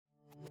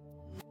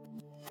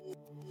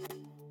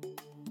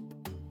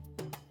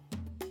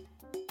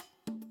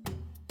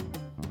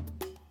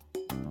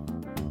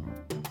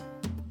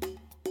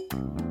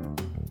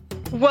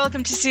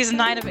Welcome to Season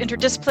 9 of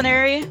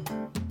Interdisciplinary,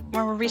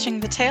 where we're reaching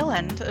the tail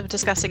end of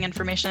discussing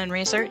information and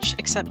research,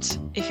 except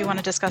if you want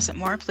to discuss it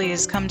more,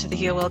 please come to the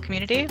Heal Well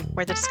community,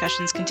 where the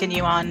discussions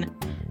continue on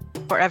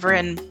forever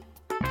and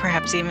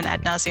perhaps even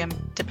ad nauseum,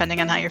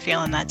 depending on how you're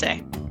feeling that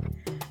day.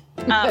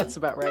 That's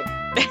about right.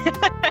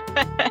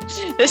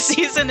 This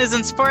season is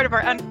in support of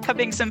our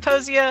upcoming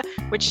symposia,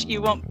 which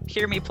you won't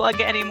hear me plug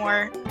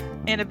anymore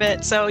in a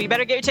bit. So you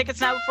better get your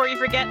tickets now before you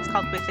forget. It's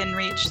called Within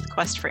Reach, the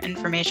Quest for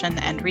Information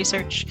and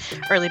Research.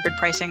 Early bird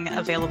pricing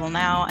available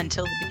now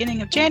until the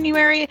beginning of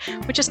January,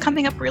 which is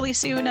coming up really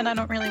soon. And I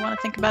don't really want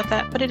to think about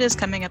that, but it is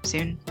coming up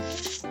soon.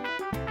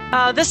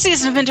 This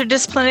season of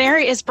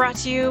Interdisciplinary is brought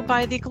to you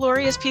by the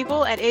glorious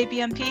people at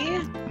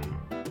ABMP.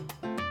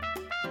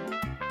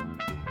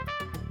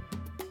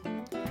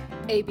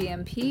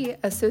 ABMP,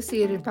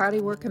 Associated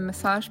Bodywork and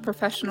Massage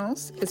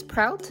Professionals, is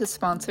proud to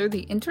sponsor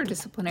the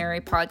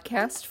Interdisciplinary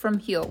podcast from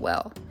Heal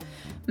Well.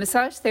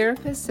 Massage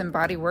therapists and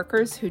body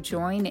workers who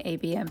join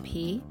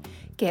ABMP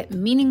get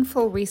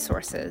meaningful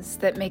resources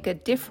that make a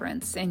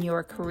difference in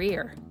your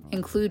career,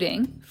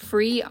 including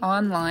free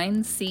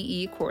online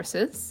CE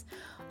courses,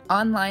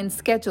 online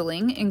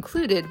scheduling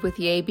included with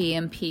the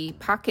ABMP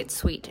Pocket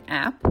Suite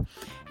app,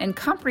 and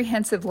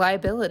comprehensive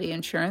liability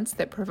insurance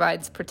that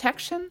provides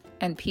protection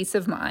and peace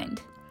of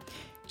mind.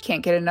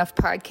 Can't get enough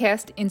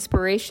podcast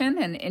inspiration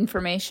and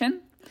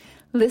information?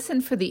 Listen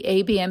for the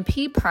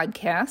ABMP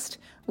podcast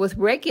with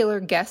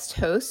regular guest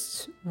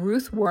hosts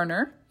Ruth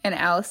Werner and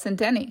Allison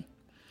Denny.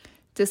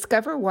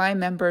 Discover why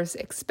members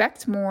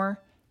expect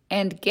more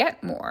and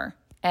get more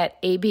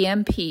at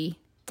abmp.com.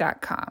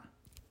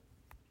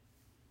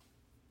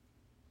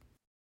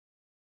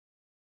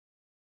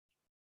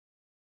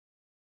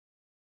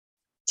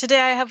 Today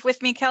I have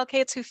with me Cal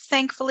Cates, who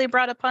thankfully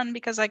brought a pun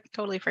because I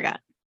totally forgot.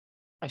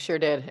 I sure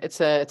did.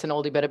 It's an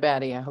oldie but a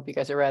baddie. I hope you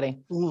guys are ready.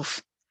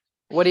 Oof.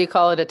 What do you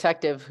call a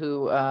detective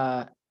who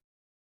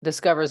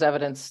discovers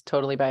evidence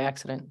totally by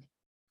accident?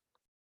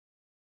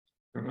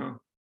 I don't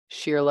know.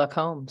 Sherlock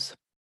Holmes.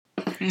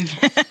 Okay,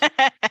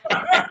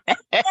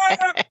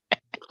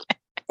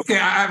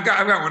 I've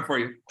got one for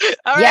you.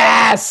 All right.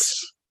 Yes.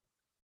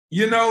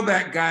 You know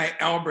that guy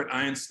Albert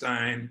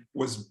Einstein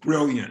was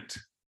brilliant,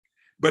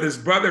 but his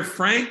brother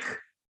Frank,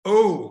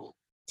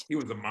 he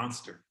was a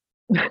monster.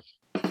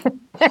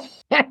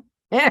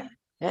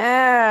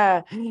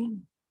 Yeah,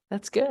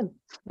 that's good.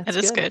 That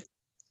is good.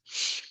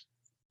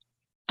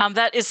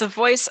 That is the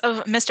voice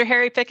of Mr.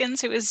 Harry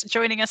Pickens, who is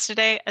joining us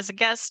today as a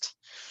guest.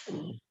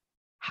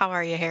 How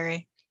are you,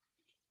 Harry?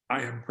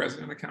 I am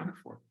present and accounted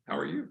for. How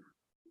are you?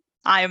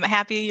 I am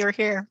happy you're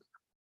here.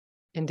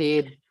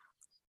 Indeed.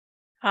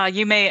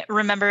 You may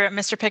remember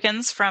Mr.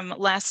 Pickens from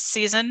last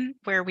season,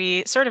 where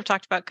we sort of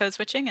talked about code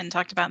switching and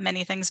talked about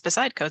many things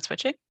beside code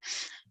switching.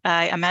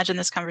 I imagine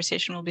this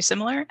conversation will be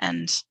similar,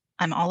 and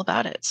I'm all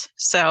about it.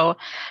 So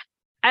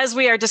as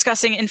we are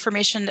discussing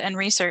information and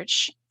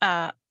research,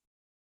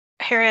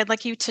 Harry, I'd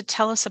like you to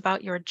tell us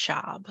about your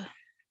job.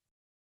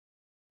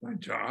 My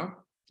job?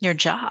 Your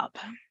job.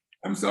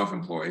 I'm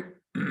self-employed.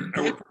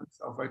 I work for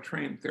myself. I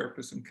train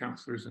therapists and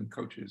counselors and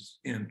coaches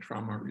in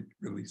trauma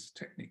release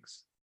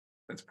techniques.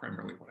 That's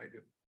primarily what I do.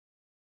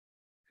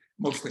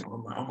 Mostly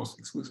online, almost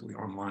exclusively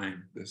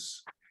online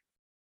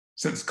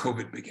since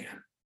COVID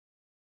began.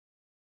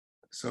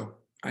 So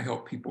I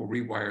help people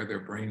rewire their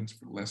brains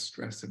for less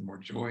stress and more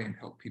joy, and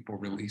help people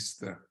release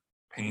the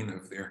pain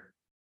of their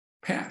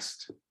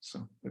past.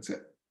 So that's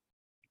it.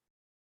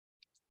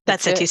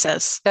 That's it, he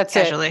says. That's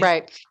casually. It.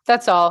 Right.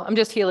 That's all. I'm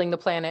just healing the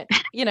planet.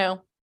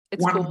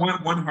 It's one, cool.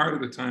 one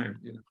heart at a time.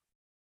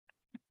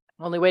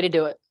 Only way to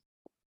do it.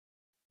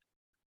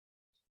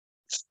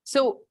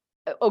 So,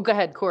 go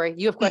ahead, Corey.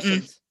 You have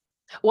questions.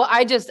 Well,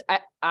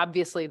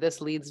 obviously this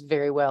leads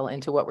very well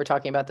into what we're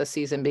talking about this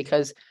season,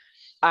 because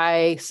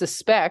I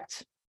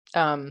suspect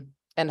and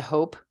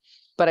hope,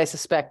 but I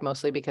suspect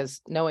mostly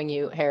because knowing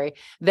you, Harry,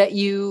 that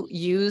you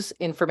use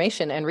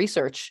information and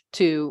research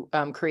to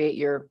create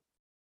your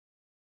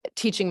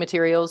teaching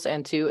materials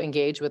and to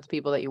engage with the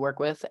people that you work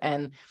with.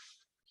 And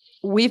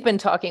we've been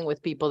talking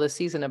with people this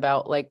season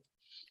about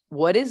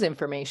what is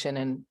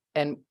information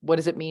and what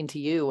does it mean to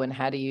you, and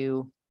how do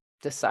you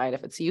decide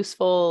if it's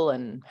useful,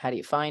 and how do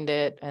you find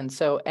it? And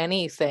so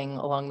anything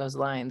along those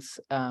lines,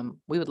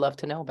 we would love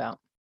to know about.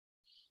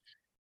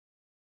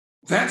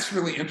 That's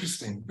really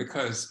interesting,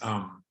 because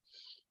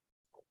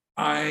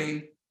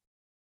I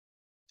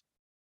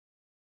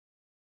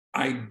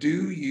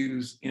do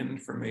use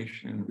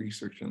information and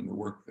research in the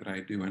work that I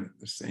do, and at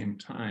the same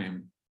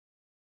time,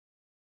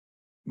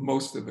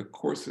 most of the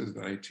courses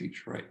that I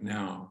teach right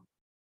now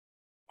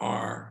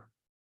are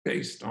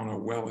based on a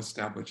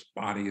well-established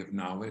body of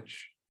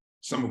knowledge,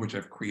 some of which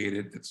I've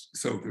created.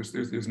 So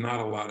there's not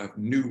a lot of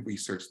new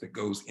research that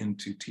goes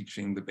into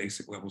teaching the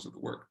basic levels of the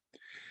work.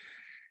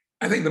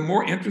 I think the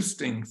more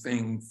interesting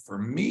thing for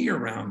me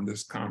around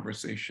this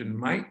conversation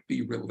might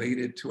be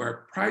related to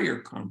our prior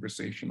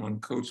conversation on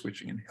code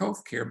switching in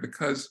healthcare,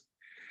 because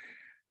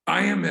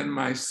I am in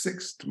my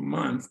 6th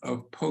month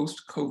of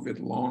post-COVID,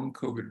 long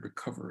COVID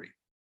recovery.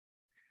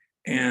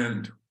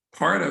 And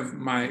part of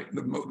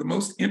the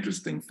most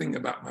interesting thing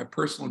about my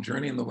personal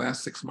journey in the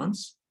last 6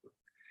 months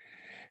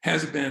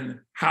has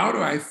been, how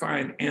do I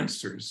find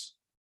answers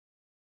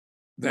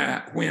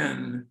that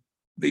when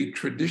the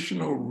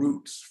traditional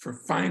routes for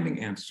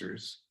finding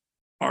answers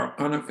are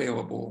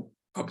unavailable,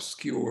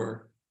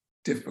 obscure,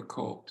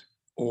 difficult,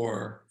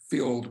 or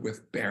filled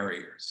with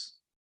barriers?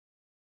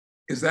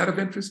 Is that of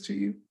interest to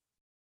you?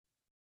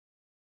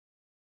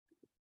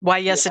 Why,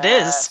 yes, it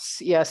is.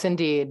 Yes,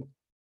 indeed.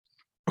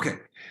 Okay,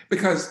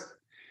 because,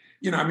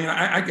 I mean,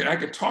 I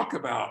could talk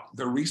about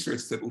the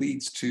research that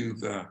leads to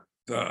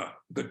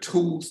the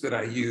tools that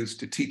I use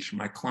to teach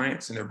my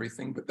clients and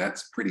everything, but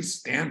that's pretty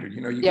standard.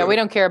 We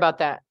don't care about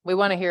that. We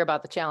want to hear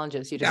about the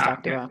challenges you just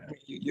talked about.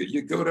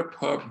 You go to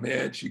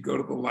PubMed, you go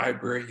to the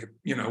library,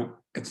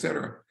 et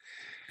cetera.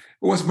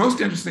 But what's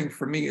most interesting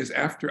for me is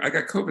after I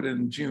got COVID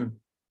in June,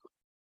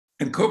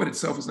 and COVID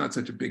itself is not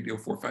such a big deal,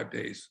 4 or 5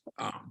 days.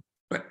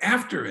 But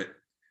after it,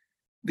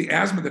 the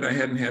asthma that I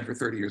hadn't had for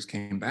 30 years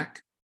came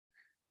back.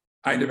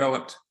 I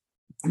developed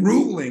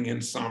grueling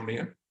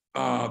insomnia.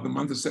 The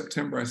month of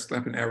September, I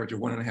slept an average of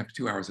 1.5 to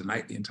 2 hours a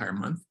night the entire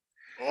month.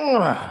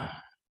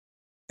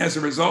 As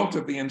a result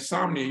of the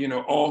insomnia,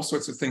 all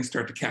sorts of things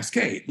start to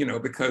cascade,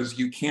 because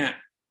you can't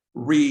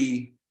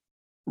reset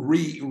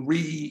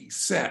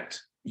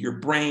your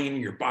brain,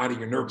 your body,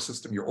 your nervous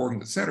system, your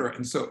organs, et cetera.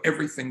 And so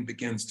everything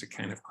begins to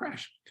kind of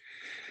crash.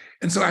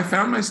 And so I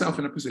found myself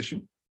in a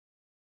position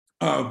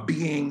of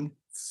being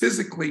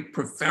physically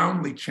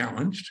profoundly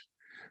challenged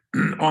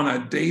on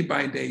a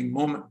day-by-day,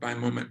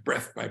 moment-by-moment,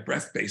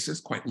 breath-by-breath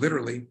basis, quite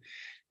literally,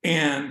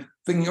 and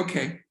thinking,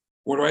 okay,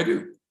 what do I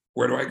do?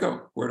 Where do I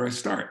go? Where do I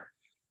start?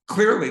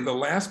 Clearly, the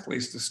last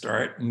place to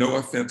start, no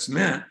offense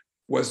meant,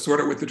 was sort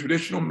of with the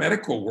traditional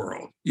medical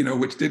world,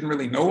 which didn't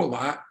really know a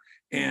lot,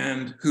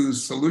 and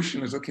whose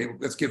solution is, okay,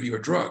 let's give you a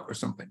drug or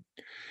something.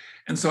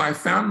 And so I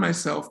found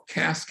myself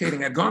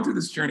cascading. I'd gone through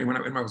this journey when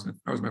I was in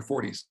my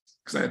 40s,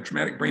 because I had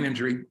traumatic brain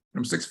injury.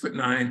 I'm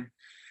 6'9",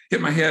 hit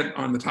my head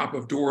on the top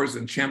of doors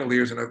and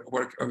chandeliers and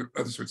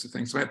other sorts of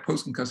things. So I had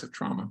post-concussive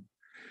trauma.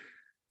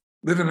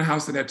 Lived in a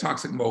house that had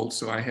toxic mold,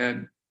 so I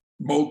had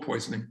mold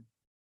poisoning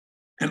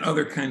and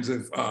other kinds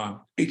of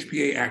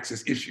HPA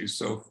axis issues,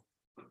 so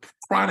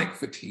chronic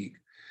fatigue.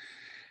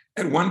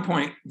 At one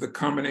point, the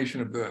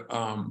combination of the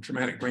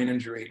traumatic brain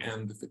injury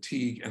and the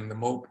fatigue and the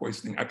mold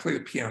poisoning, I play the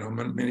piano.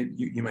 Many of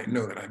you might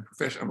know that I'm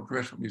a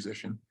professional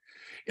musician.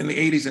 In the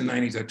 80s and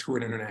 90s, I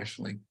toured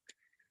internationally.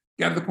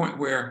 Got to the point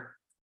where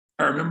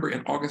I remember in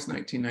August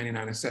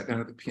 1999, I sat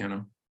down at the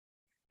piano,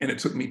 and it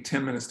took me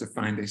 10 minutes to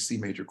find a C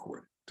major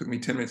chord. It took me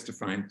 10 minutes to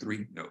find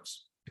 3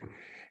 notes.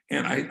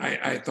 And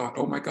I thought,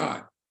 oh my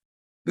God,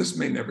 this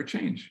may never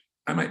change.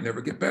 I might never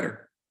get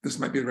better. This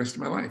might be the rest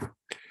of my life.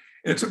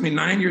 And it took me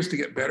 9 years to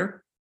get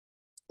better.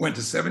 Went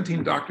to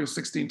 17 doctors,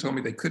 16 told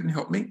me they couldn't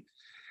help me.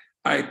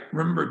 I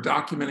remember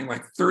documenting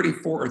like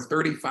 34 or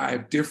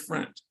 35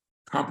 different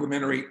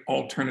complementary,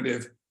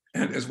 alternative,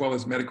 and as well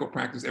as medical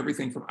practice,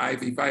 everything from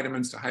IV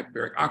vitamins to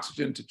hyperbaric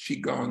oxygen to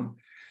Qigong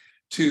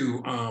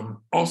to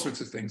all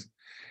sorts of things.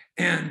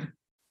 And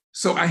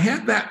so I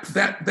had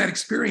that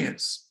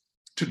experience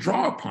to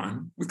draw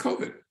upon with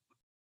COVID.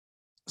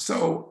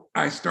 So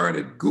I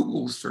started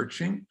Google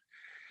searching.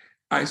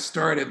 I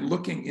started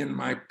looking in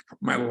my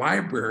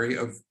library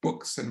of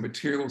books and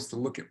materials to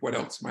look at what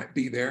else might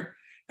be there.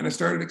 And I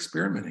started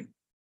experimenting,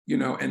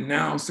 and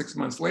now 6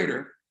 months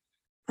later,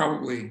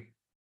 probably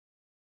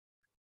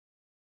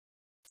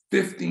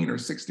 15 or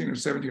 16 or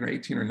 17 or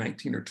 18 or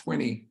 19 or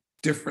 20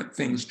 different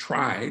things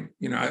tried.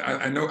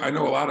 I know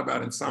a lot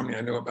about insomnia.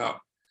 I know about,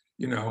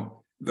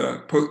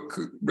 the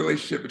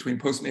relationship between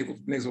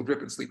post-nasal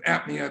drip and sleep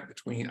apnea,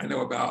 I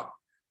know about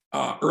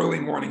early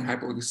morning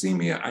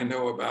hypoglycemia. I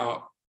know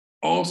about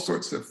all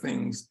sorts of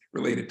things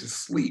related to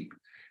sleep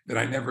that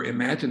I never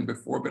imagined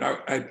before, but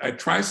I'd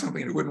try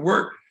something and it wouldn't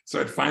work. So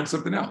I'd find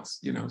something else,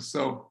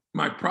 So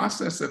my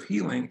process of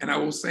healing, and I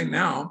will say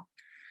now,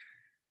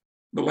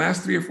 the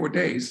last 3 or 4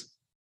 days,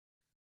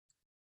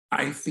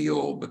 I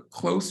feel the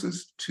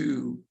closest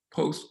to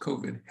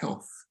post-COVID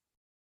health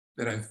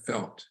that I've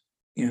felt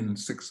in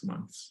 6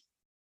 months.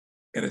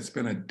 And it's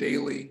been a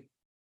daily,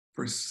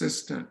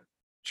 persistent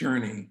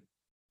journey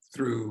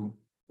through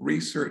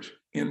research,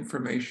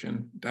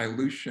 information,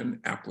 dilution,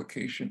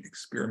 application,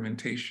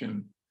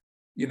 experimentation.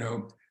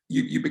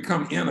 You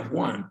become N of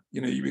one,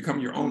 you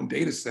become your own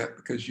data set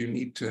because you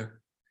need to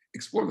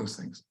explore those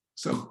things.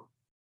 So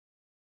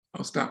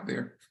I'll stop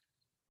there.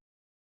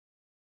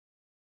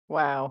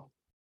 Wow.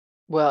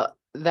 Well,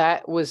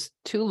 that was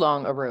too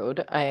long a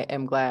road. I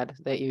am glad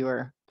that you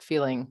are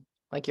feeling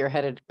like you're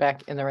headed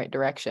back in the right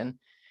direction.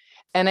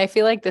 And I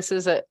feel like this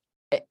is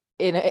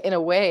in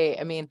a way,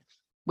 I mean,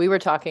 we were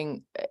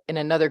talking in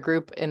another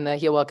group in the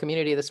Heal Well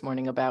community this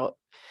morning about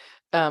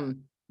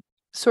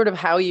sort of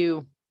how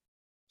you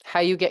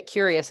get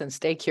curious and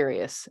stay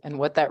curious and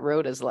what that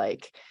road is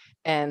like.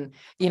 And,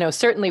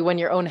 certainly when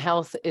your own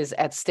health is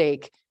at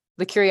stake,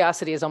 the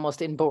curiosity is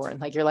almost inborn.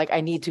 Like you're like,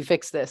 I need to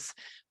fix this.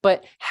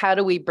 But how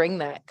do we bring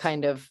that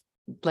kind of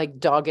like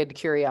dogged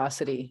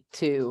curiosity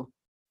to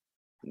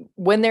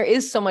when there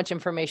is so much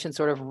information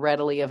sort of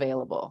readily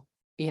available,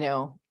 you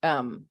know,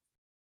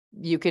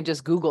 you can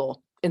just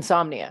Google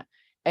insomnia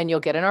and you'll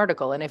get an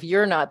article. And if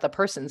you're not the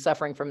person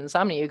suffering from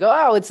insomnia, you go,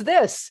 oh, it's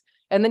this.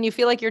 And then you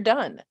feel like you're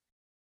done.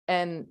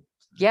 And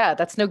yeah,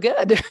 that's no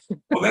good.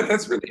 Well,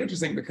 that's really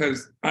interesting,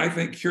 because I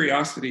think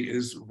curiosity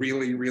is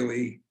really,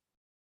 really,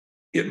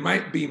 it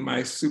might be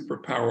my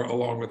superpower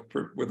along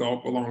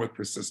with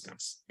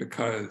persistence,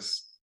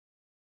 because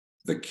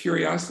the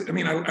curiosity, I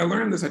mean, I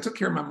learned this. I took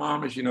care of my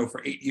mom, as you know,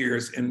 for 8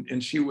 years,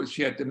 and she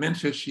had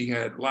dementia. She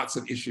had lots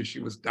of issues. She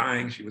was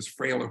dying. She was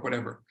frail or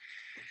whatever.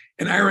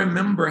 And I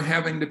remember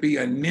having to be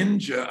a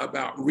ninja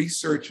about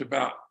research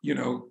about, you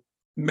know,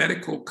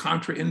 medical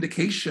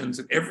contraindications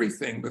and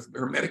everything with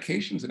her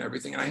medications and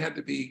everything. And I had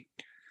to be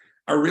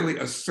a really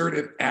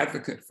assertive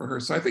advocate for her.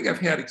 So I think I've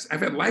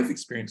had life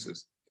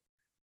experiences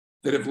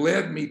that have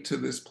led me to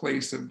this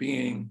place of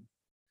being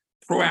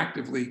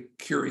proactively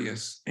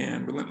curious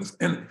and relentless.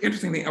 And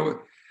interestingly,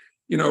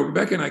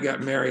 Rebecca and I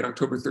got married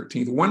October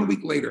 13th. 1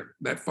 week later,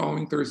 that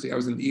following Thursday, I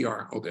was in the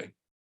ER all day,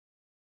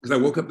 because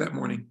I woke up that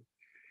morning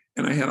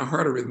and I had a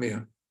heart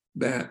arrhythmia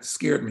that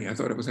scared me. I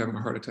thought I was having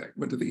a heart attack.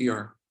 Went to the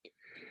ER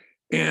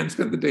and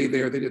spent the day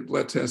there. They did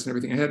blood tests and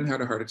everything. I hadn't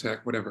had a heart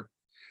attack, whatever.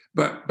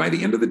 But by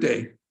the end of the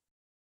day,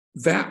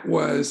 that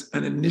was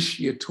an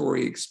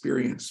initiatory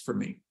experience for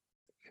me.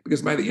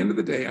 Because by the end of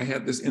the day, I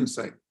had this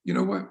insight. You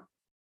know what?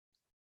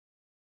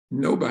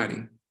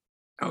 Nobody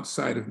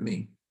outside of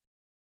me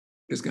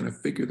is going to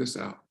figure this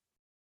out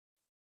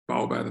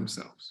all by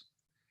themselves.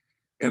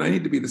 And I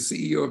need to be the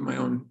CEO of my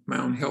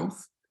own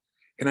health.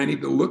 And I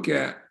need to look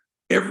at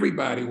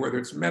everybody, whether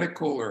it's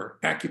medical or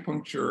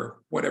acupuncture,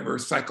 or whatever,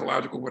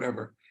 psychological,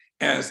 whatever,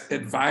 as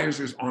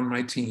advisors on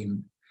my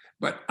team.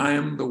 But I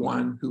am the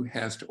one who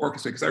has to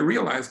orchestrate, because I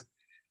realized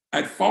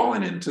I'd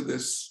fallen into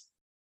this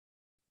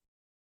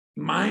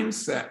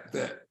mindset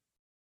that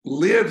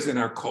lives in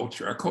our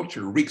culture. Our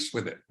culture reeks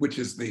with it, which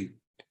is the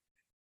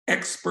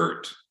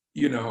expert,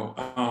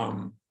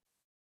 the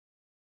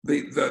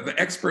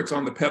experts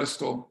on the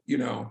pedestal,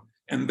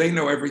 and they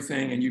know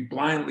everything, and you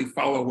blindly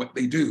follow what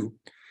they do.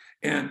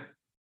 And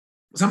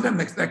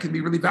sometimes that can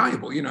be really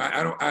valuable.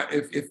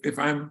 If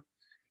I'm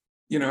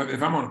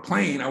on a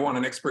plane, I want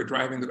an expert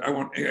I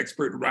want an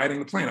expert riding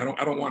the plane. I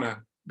don't want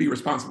to be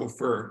responsible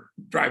for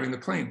driving the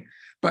plane.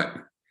 But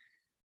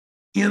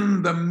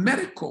in the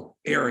medical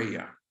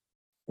area,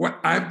 what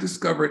I've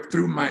discovered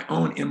through my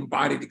own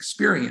embodied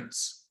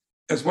experience,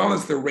 as well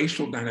as the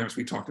racial dynamics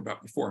we talked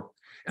about before,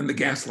 and the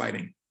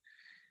gaslighting,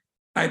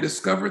 I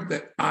discovered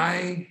that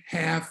I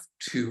have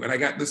to, and I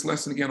got this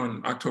lesson again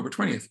on October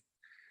 20th,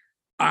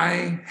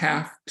 I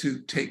have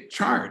to take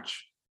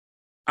charge.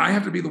 I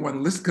have to be the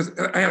one listen, because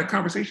I had a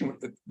conversation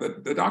with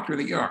the doctor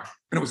in the ER,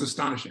 and it was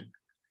astonishing.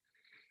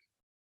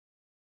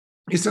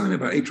 He's telling me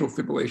about atrial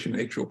fibrillation and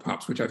atrial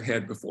pops, which I've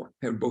had before,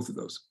 had both of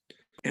those.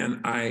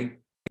 And I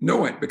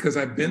know it because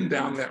I've been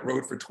down that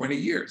road for 20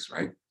 years,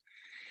 right?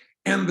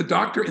 And the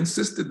doctor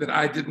insisted that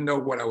I didn't know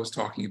what I was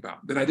talking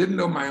about, that I didn't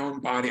know my own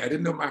body, I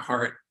didn't know my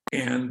heart,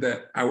 and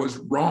that I was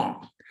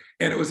wrong.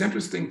 And it was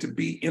interesting to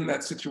be in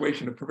that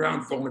situation of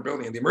profound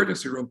vulnerability in the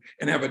emergency room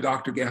and have a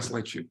doctor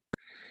gaslight you.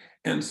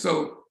 And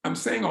so I'm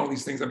saying all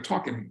these things, I'm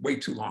talking way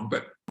too long,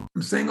 but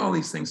I'm saying all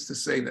these things to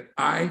say that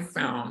I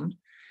found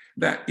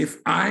that if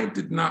I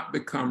did not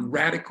become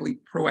radically,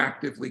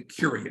 proactively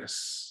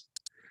curious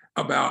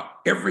about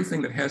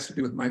everything that has to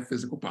do with my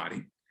physical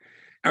body,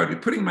 I would be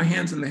putting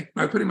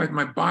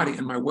my body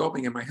and my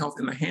well-being and my health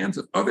in the hands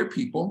of other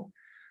people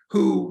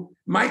who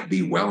might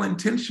be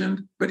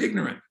well-intentioned but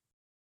ignorant.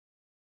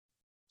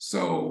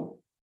 So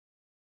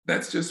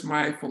that's just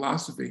my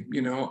philosophy.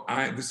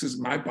 This is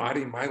my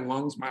body, my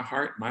lungs, my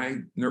heart, my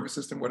nervous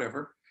system,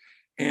 whatever.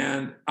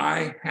 And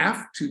I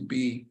have to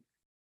be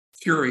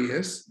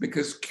curious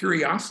because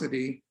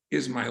curiosity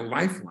is my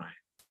lifeline.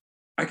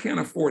 I can't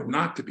afford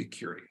not to be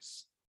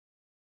curious.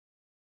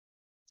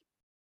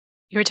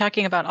 You were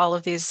talking about all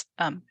of these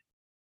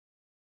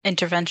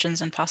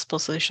interventions and possible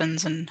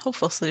solutions and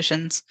hopeful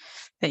solutions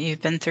that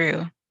you've been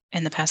through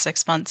in the past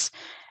 6 months.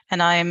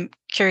 And I'm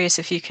curious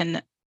if you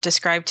can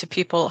describe to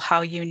people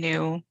how you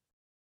knew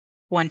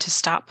when to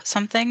stop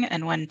something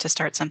and when to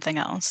start something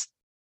else.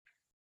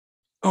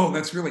 Oh,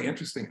 that's really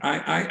interesting.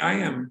 I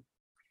am,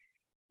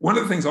 one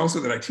of the things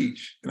also that I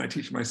teach, and I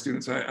teach my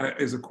students,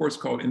 is a course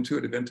called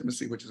Intuitive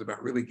Intimacy, which is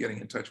about really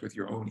getting in touch with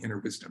your own inner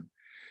wisdom.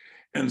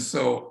 And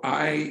so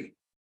I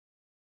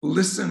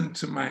listen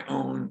to my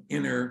own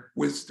inner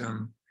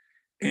wisdom,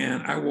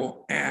 and I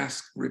will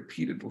ask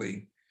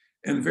repeatedly.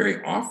 And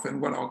very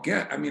often what I'll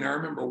get, I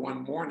remember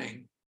one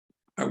morning,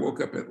 I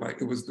woke up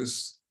it was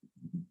this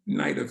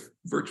night of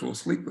virtual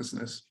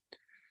sleeplessness.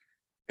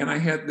 And I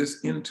had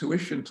this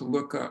intuition to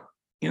look up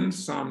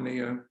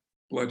insomnia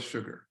blood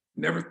sugar.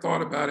 Never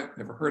thought about it,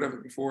 never heard of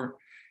it before.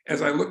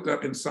 As I looked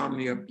up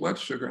insomnia blood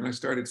sugar and I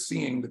started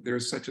seeing that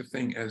there's such a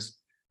thing as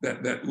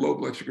that low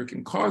blood sugar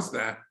can cause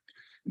that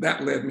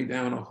led me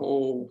down a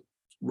whole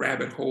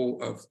rabbit hole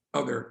of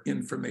other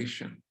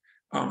information.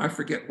 I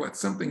forget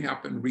something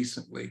happened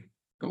recently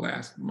the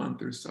last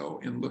month or so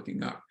in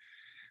looking up,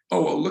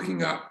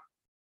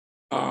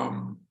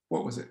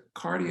 what was it?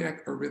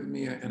 Cardiac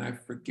arrhythmia, and I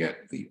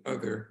forget the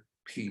other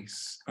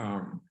piece.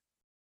 I'm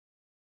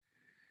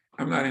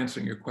not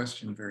answering your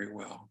question very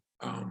well.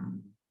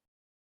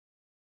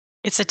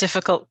 It's a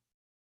difficult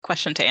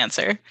question to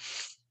answer.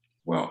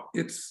 Well,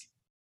 it's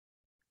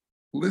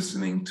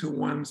listening to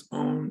one's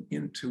own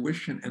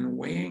intuition and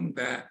weighing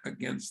that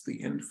against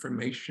the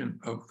information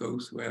of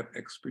those who have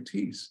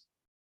expertise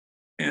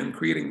and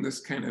creating this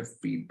kind of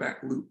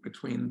feedback loop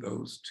between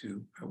those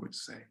two, I would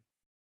say.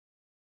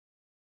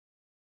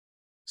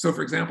 So,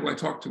 for example, I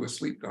talked to a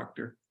sleep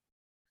doctor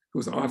who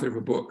was the author of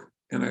a book,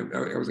 and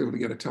I was able to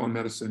get a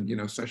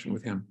telemedicine, session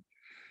with him.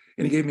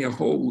 And he gave me a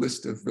whole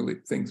list of really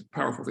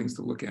powerful things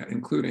to look at,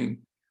 including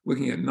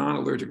looking at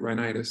non-allergic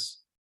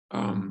rhinitis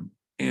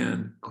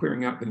and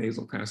clearing out the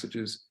nasal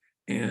passages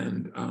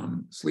and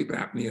sleep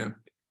apnea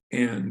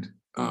and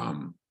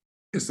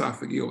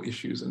esophageal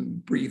issues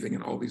and breathing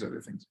and all these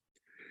other things.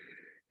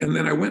 And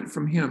then I went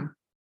from him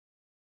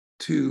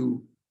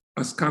to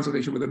a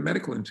consultation with a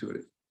medical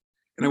intuitive.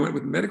 And I went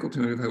with a medical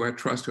intuitive who I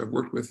trust, who I've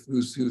worked with,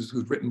 who's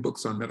written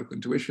books on medical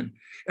intuition.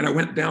 And I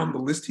went down the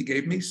list he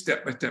gave me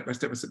step by step by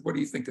step. I said, what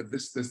do you think of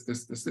this?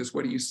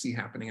 What do you see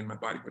happening in my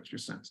body? What's your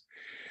sense?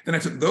 Then I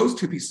took those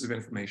two pieces of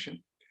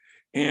information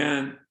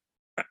and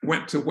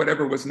went to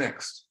whatever was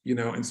next,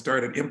 and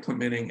started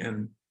implementing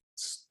and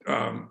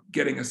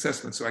getting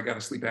assessments. So I got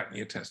a sleep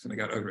apnea test and I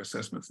got other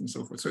assessments and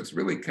so forth. So it's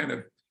really kind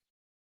of,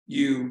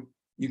 you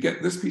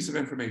get this piece of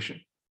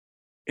information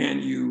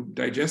and you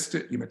digest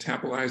it, you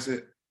metabolize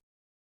it,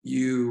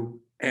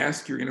 you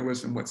ask your inner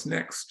wisdom what's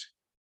next,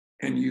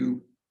 and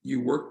you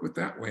work with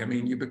that way. I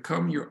mean, you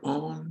become your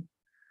own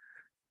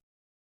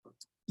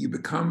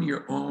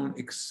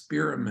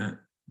experiment,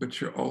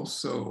 but you're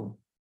also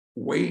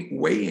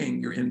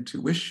weighing your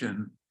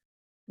intuition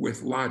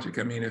with logic.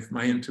 I mean, if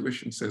my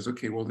intuition says,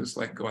 okay, well, just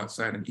like go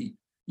outside and eat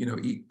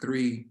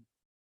three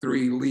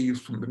leaves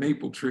from the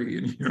maple tree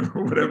and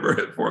whatever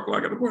at 4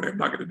 o'clock in the morning, I'm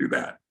not going to do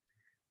that.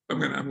 I'm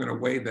going to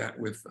weigh that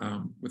with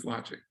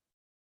logic.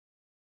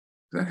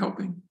 Is that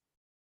helping?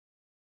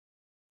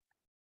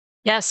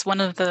 Yes, one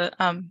of the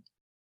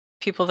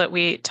people that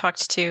we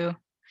talked to,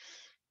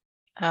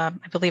 I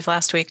believe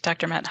last week,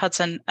 Dr. Matt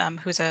Hudson,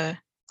 who's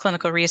a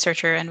clinical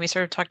researcher, and we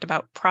sort of talked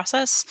about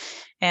process,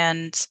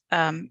 and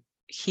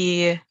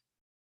he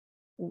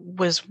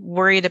was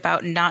worried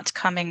about not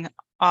coming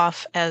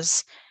off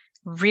as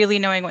really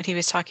knowing what he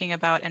was talking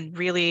about and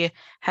really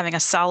having a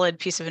solid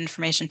piece of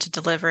information to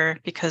deliver,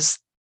 because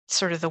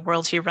sort of the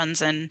world he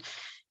runs in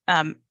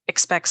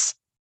expects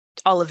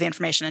all of the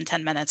information in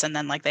 10 minutes, and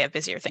then like they have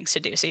busier things to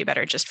do. So you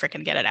better just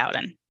freaking get it out,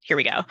 and here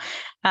we go.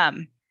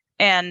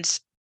 And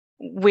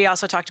we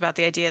also talked about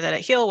the idea that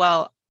at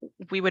HealWell,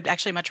 we would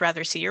actually much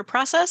rather see your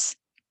process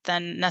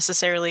than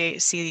necessarily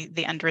see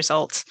the end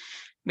result.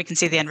 We can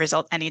see the end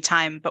result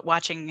anytime, but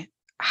watching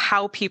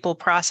how people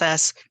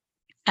process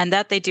and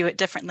that they do it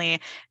differently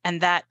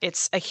and that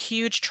it's a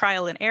huge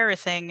trial and error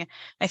thing,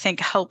 I think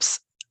helps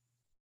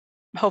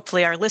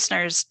hopefully our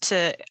listeners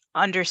to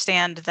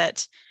understand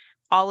that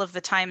all of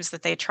the times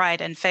that they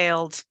tried and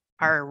failed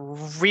are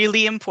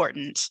really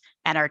important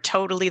and are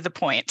totally the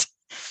point.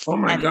 Oh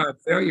my God,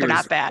 failure. They're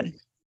not bad.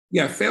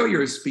 Yeah,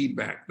 failure is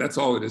feedback. That's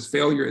all it is.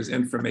 Failure is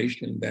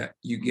information that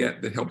you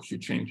get that helps you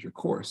change your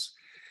course.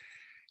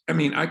 I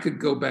mean, I could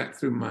go back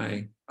through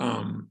my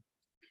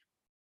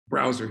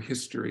browser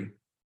history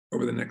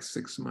over the next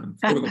 6 months.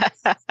 And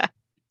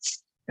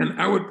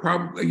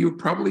you would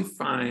probably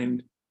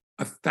find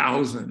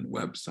 1,000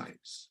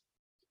 websites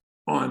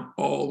on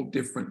all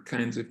different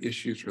kinds of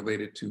issues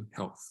related to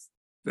health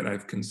that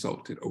I've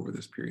consulted over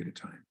this period of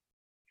time,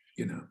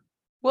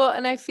 Well,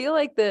 and I feel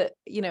like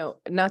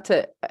not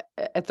to,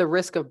 at the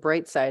risk of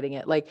bright siding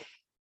it, like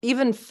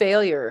even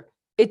failure,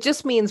 it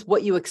just means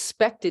what you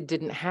expected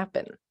didn't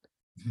happen.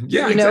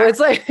 Yeah,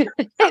 exactly.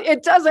 It's like,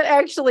 it doesn't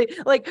actually,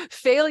 like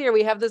failure.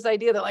 We have this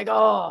idea that like,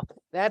 oh,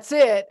 that's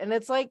it. And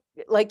it's like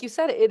you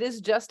said, it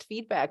is just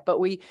feedback, but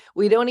we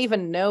don't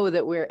even know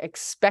that we're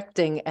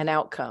expecting an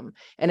outcome.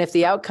 And if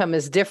the outcome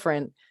is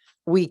different,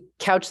 we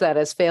couch that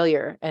as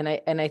failure. And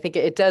I think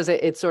it does,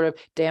 it sort of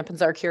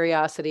dampens our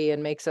curiosity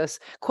and makes us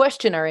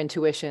question our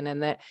intuition.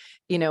 And that,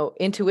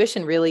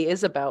 intuition really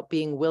is about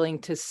being willing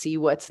to see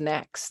what's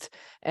next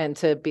and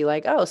to be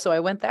like, oh, so I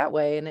went that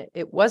way. And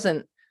it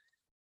wasn't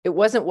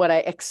what I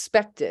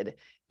expected.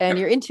 And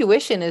your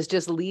intuition is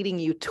just leading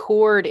you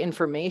toward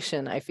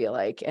information, I feel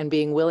like, and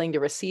being willing to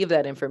receive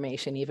that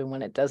information, even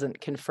when it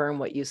doesn't confirm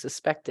what you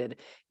suspected,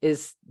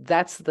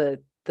 that's the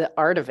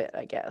art of it,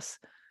 I guess.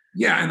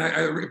 Yeah, and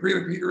I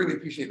really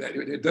appreciate that.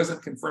 It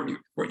doesn't confirm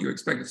what you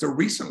expected. So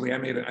recently I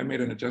made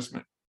an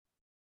adjustment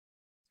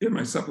in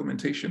my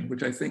supplementation,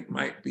 which I think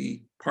might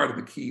be part of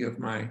the key of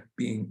my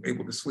being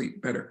able to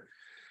sleep better.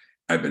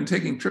 I've been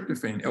taking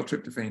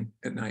L-tryptophan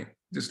at night,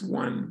 just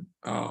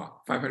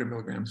 500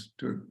 milligrams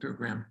to a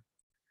gram.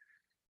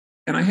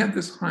 And I had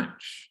this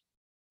hunch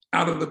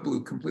out of the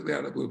blue, completely out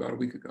of the blue about a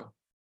week ago.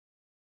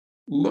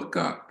 Look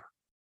up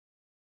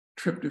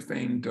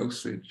tryptophan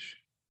dosage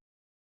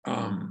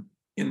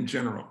in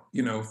general,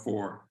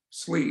 for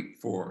sleep,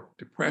 for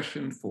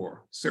depression,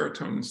 for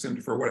serotonin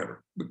syndrome, for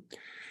whatever.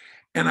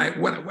 And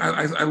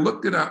I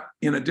looked it up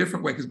in a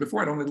different way, because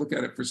before I'd only look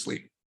at it for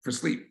sleep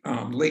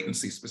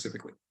latency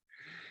specifically.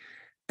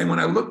 And when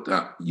I looked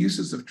up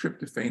uses of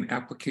tryptophan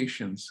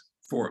applications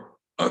for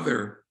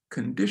other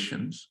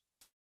conditions,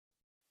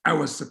 I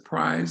was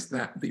surprised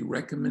that the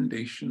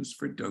recommendations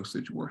for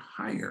dosage were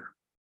higher.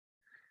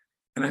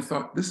 And I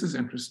thought, this is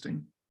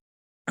interesting.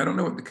 I don't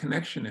know what the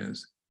connection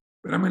is,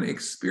 but I'm going to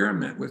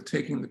experiment with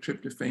taking the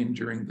tryptophan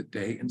during the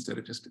day instead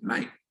of just at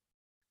night.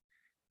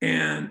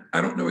 And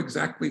I don't know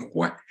exactly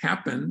what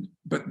happened,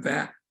 but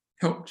that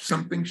helped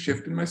something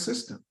shift in my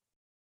system.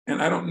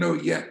 And I don't know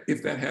yet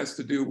if that has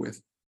to do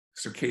with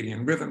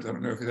circadian rhythms. I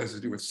don't know if it has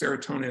to do with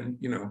serotonin,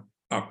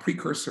 a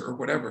precursor or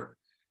whatever.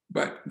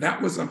 But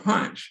that was a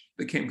hunch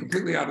that came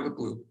completely out of the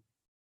blue.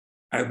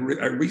 I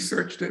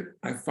researched it,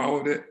 I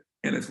followed it,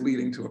 and it's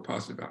leading to a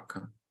positive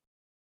outcome.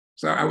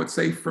 So I would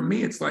say for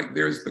me, it's like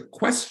there's the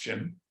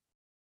question.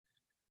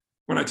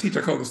 When I teach,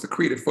 I call this the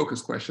creative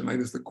focus question. Like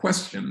there's the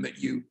question that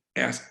you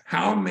ask,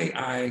 how may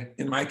I,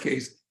 in my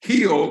case,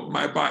 heal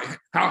my body?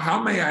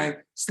 How may I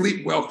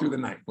sleep well through the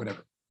night,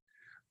 whatever.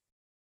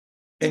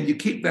 And you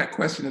keep that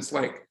question, it's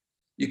like,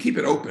 you keep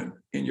it open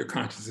in your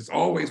consciousness. It's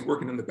always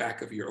working in the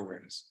back of your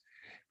awareness.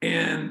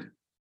 And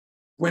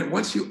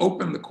once you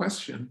open the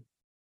question,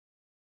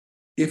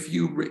 if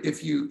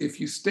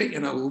you stay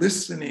in a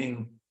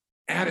listening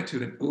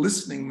attitude, a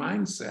listening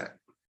mindset,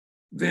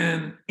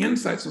 then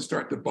insights will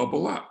start to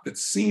bubble up that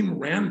seem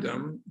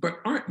random, but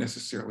aren't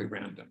necessarily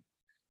random,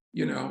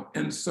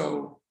 And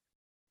so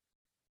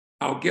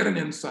I'll get an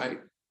insight,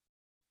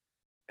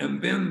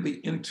 and then the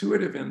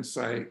intuitive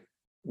insight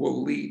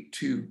will lead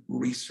to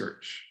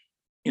research,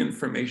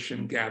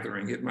 information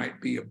gathering. It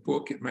might be a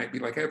book. It might be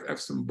like I have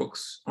some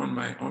books on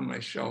my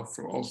shelf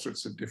for all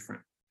sorts of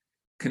different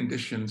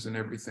conditions and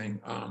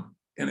everything.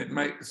 And it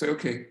might say,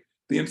 okay,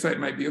 the insight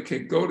might be, okay,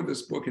 go to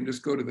this book and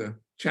just go to the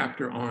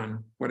chapter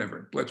on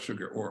whatever, blood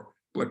sugar or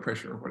blood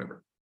pressure or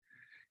whatever,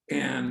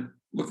 and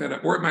look that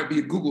up. Or it might be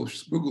a Google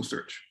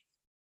search.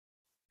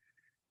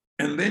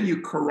 And then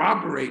you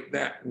corroborate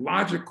that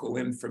logical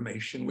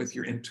information with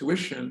your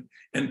intuition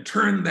and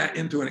turn that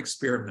into an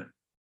experiment.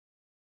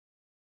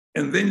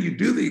 And then you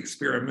do the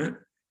experiment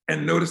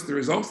and notice the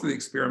results of the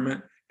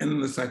experiment, and then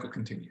the cycle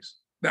continues.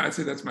 I'd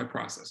say that's my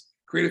process.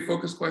 Creative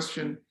focus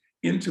question,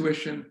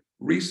 intuition,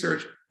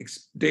 research,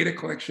 data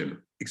collection,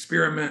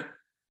 experiment,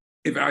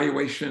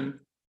 evaluation,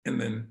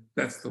 and then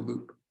that's the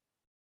loop.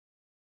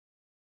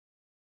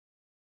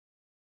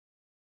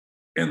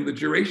 And the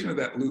duration of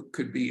that loop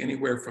could be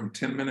anywhere from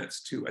 10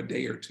 minutes to a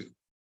day or two,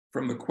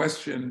 from the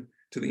question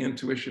to the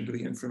intuition, to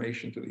the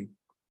information, to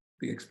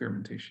the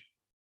experimentation.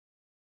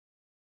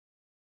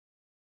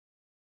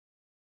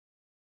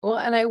 Well,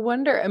 and I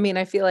wonder,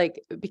 I feel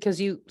like because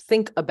you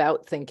think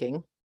about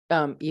thinking,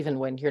 even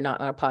when you're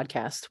not on a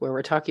podcast where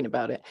we're talking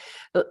about it,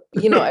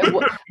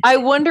 I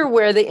wonder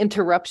where the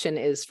interruption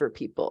is for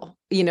people,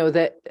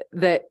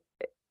 that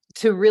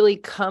to really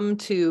come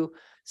to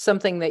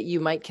something that you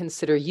might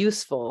consider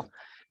useful,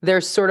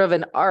 there's sort of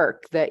an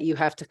arc that you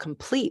have to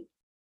complete.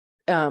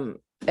 And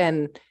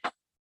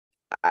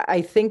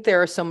I think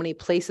there are so many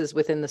places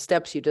within the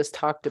steps you just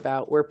talked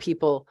about where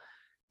people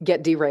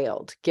get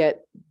derailed,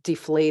 get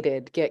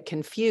deflated, get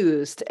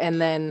confused, and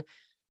then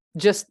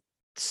just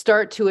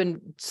start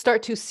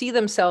to see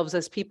themselves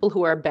as people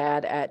who are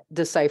bad at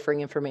deciphering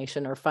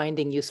information or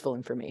finding useful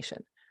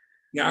information.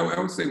 Yeah, I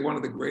would say one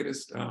of the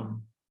greatest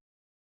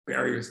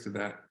barriers to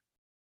that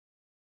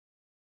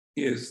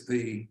is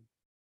the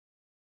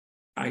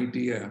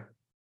idea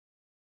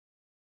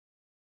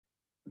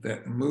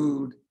that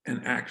mood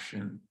and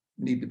action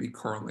need to be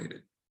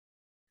correlated.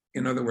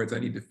 In other words, I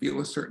need to feel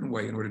a certain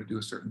way in order to do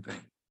a certain thing.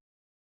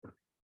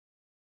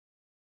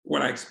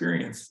 What I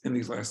experienced in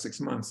these last 6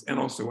 months, and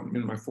also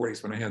in my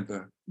 40s when I had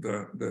the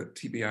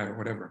TBI or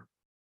whatever,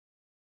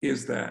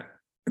 is that,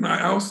 and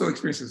I also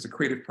experienced it as a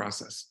creative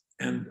process.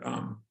 And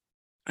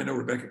I know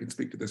Rebecca can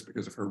speak to this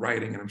because of her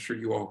writing, and I'm sure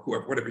you all,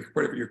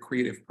 whatever your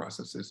creative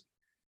process is.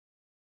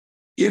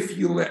 If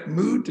you let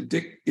mood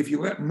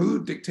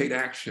dictate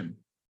action,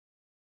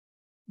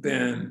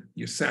 then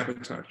you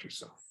sabotage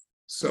yourself.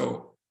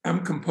 So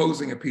I'm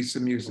composing a piece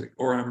of music,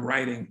 or I'm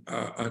writing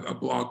a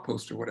blog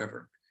post or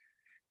whatever.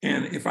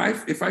 And if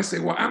I say,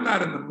 well, I'm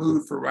not in the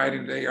mood for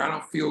writing today, or I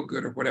don't feel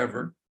good or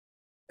whatever,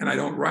 and I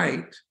don't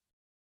write,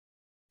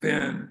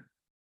 then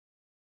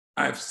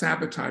I've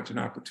sabotaged an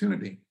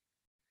opportunity.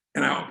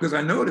 And because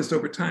I noticed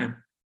over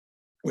time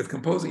with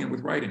composing and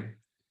with writing,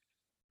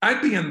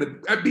 I'd be in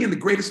the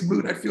greatest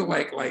mood. I'd feel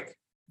like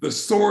the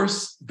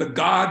source, the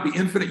God, the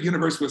infinite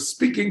universe was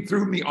speaking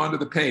through me onto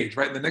the page,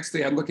 right? And the next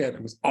day I'd look at it,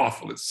 it was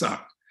awful, it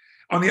sucked.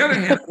 On the other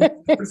hand,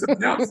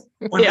 something else,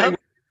 one day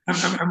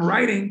I'm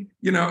writing,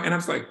 and I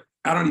was like,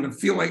 I don't even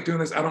feel like doing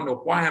this. I don't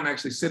know why I'm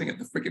actually sitting at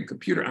the freaking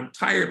computer. I'm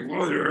tired.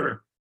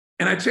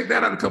 And I checked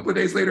that out a couple of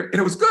days later, and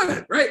it was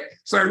good, right?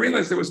 So I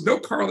realized there was no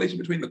correlation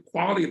between the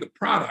quality of the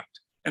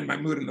product and my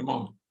mood in the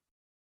moment.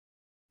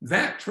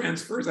 that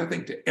transfers, I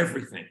think, to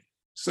everything.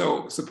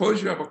 So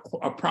suppose you have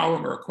a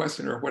problem or a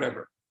question or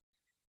whatever.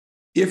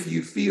 If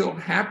you feel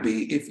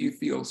happy, if you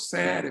feel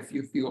sad, if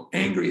you feel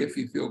angry, if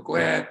you feel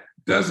glad,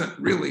 doesn't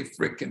really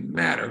freaking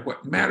matter.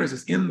 What matters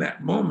is in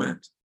that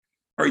moment,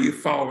 are you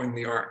following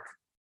the arc?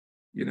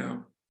 You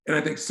know? And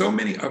I think so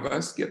many of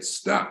us get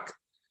stuck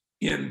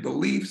in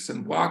beliefs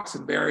and blocks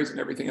and barriers and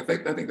everything. I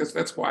think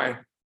that's why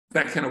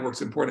that kind of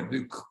work's important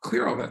to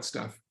clear all that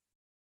stuff.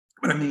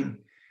 But I mean,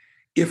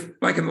 if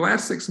like in the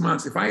last 6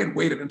 months, if I had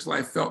waited until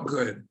I felt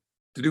good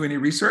to do any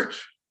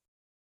research,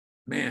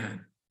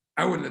 man,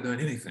 I wouldn't have done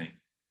anything.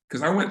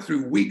 Because I went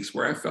through weeks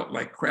where I felt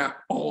like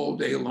crap all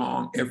day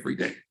long, every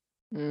day.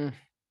 You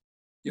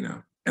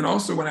know, and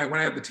also when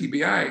I had the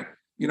TBI,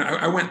 you know,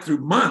 I went through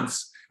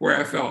months where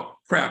I felt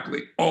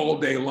crappily all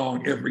day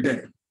long, every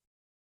day.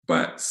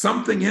 But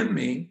something in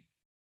me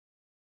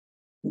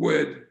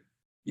would,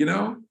 you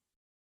know,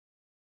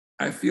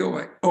 I feel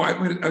like,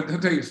 I'll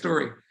tell you a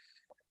story.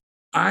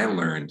 I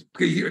learned,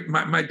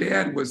 my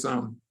dad was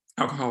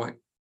alcoholic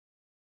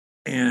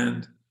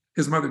and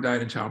his mother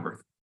died in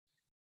childbirth.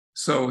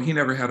 So he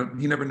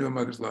never knew a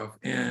mother's love.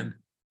 And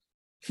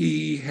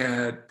he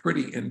had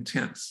pretty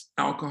intense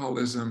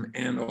alcoholism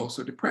and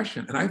also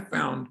depression. And I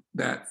found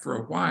that for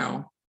a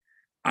while,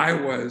 I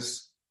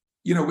was,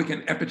 you know, we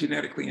can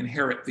epigenetically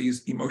inherit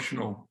these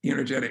emotional,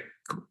 energetic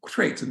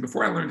traits. And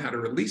before I learned how to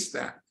release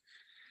that,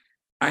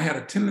 I had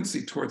a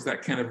tendency towards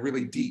that kind of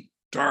really deep,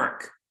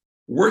 dark,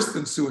 worse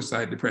than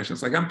suicide depression.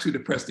 It's like, I'm too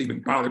depressed to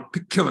even bother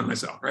killing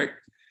myself, right?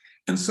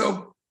 And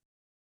so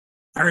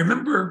I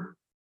remember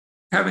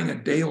having a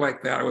day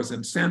like that. I was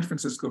in San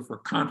Francisco for a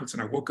conference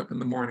and I woke up in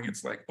the morning.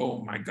 It's like,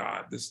 oh my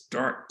God, this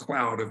dark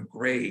cloud of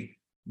gray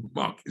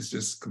muck is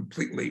just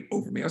completely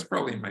over me. I was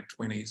probably in my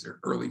 20s or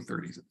early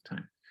 30s at the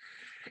time.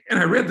 And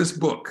I read this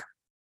book.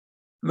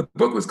 And the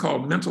book was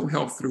called Mental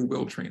Health Through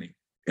Will Training.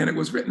 And it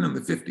was written in the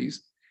 50s.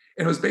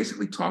 And it was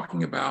basically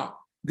talking about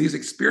these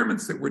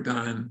experiments that were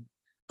done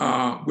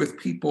with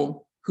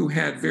people who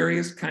had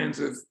various kinds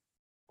of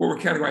what were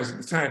categorized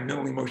at the time,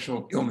 mental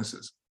emotional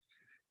illnesses.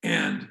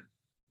 And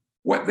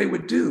what they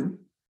would do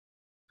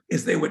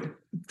is they would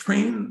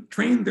train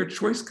their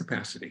choice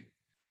capacity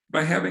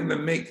by having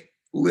them make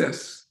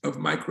lists of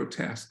micro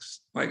tasks.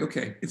 Like,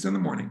 okay, it's in the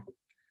morning.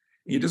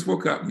 You just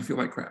woke up and you feel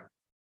like crap.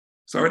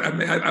 So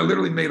I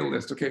literally made a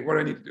list. Okay, what do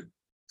I need to do?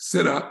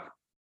 Sit up,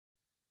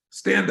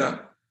 stand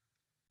up,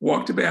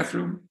 walk to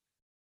bathroom,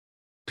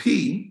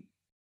 pee,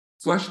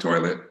 flush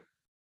toilet,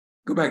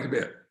 go back to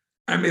bed.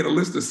 I made a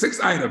list of 6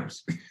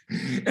 items.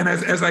 And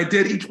as I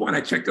did each one,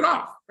 I checked it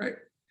off, right?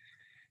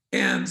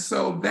 And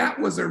so that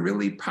was a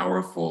really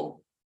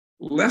powerful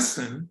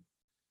lesson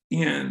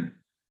in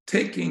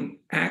taking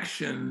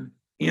action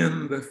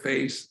in the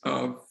face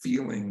of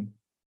feeling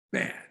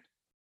bad.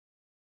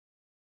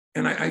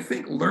 And I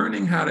think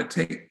learning how to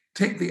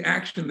take the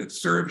action that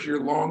serves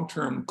your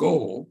long-term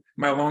goal.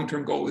 My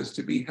long-term goal is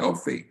to be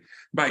healthy.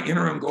 My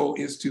interim goal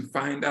is to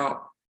find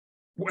out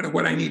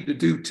what I need to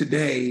do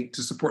today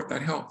to support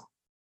that health.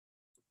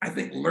 I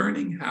think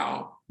learning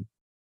how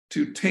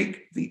to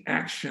take the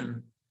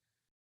action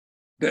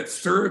that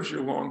serves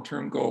your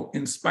long-term goal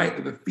in spite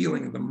of the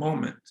feeling of the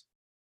moment,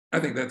 I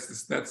think that's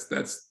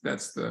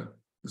the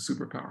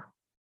superpower.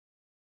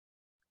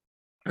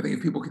 I think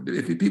if people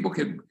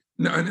could,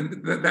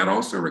 and that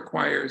also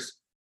requires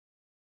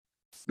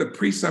the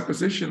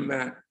presupposition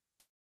that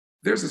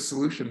there's a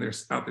solution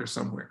out there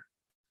somewhere.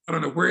 I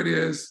don't know where it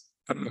is.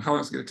 I don't know how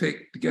long it's going to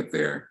take to get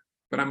there,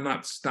 but I'm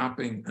not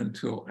stopping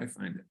until I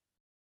find it.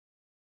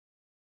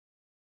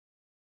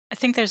 I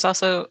think there's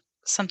also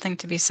something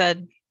to be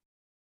said.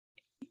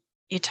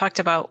 You talked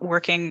about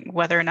working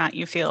whether or not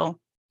you feel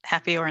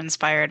happy or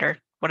inspired or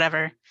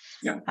whatever.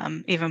 Yeah.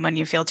 Even when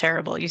you feel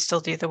terrible, you still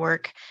do the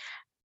work.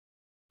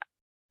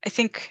 I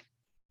think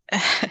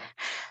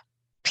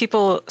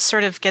people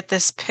sort of get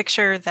this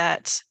picture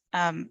that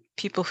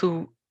people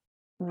who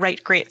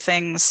write great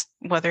things,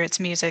 whether it's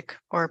music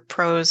or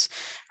prose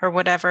or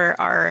whatever,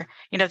 are,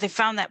 you know, they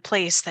found that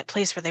place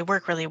where they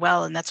work really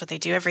well. And that's what they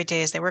do every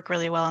day, is they work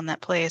really well in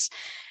that place.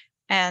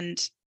 And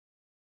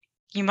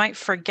you might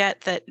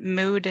forget that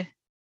mood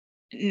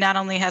not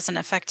only has an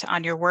effect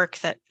on your work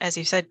that, as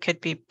you said, could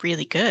be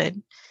really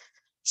good,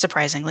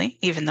 surprisingly,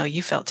 even though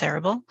you felt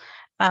terrible.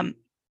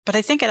 But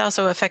I think it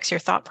also affects your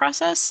thought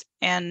process.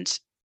 And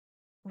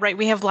right,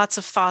 we have lots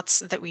of thoughts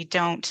that we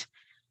don't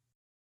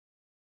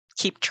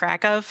keep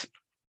track of.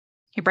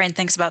 Your brain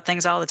thinks about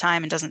things all the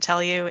time and doesn't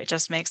tell you. It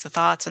just makes the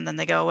thoughts and then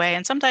they go away.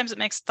 And sometimes it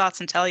makes thoughts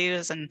and tell you,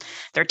 and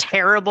they're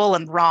terrible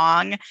and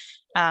wrong.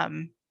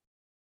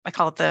 I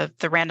call it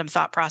the random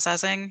thought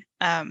processing.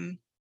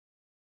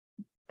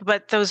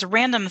 But those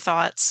random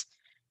thoughts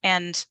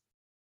and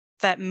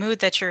that mood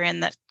that you're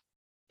in that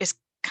is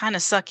kind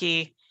of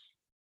sucky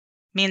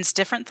means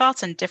different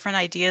thoughts and different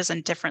ideas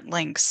and different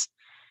links.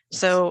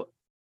 So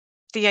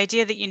the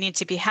idea that you need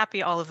to be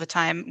happy all of the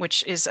time,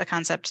 which is a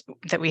concept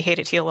that we hate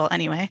at HealWell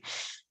anyway,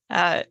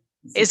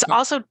 is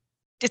also,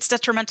 it's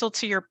detrimental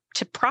to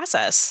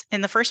process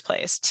in the first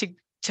place, to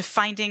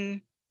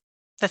finding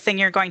the thing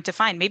you're going to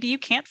find. Maybe you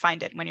can't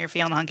find it when you're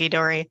feeling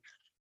hunky-dory.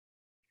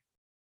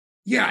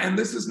 Yeah, and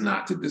this is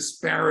not to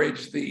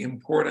disparage the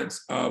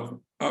importance of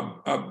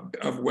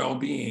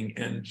well-being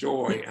and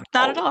joy. And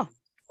not at all.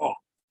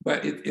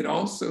 But it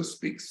also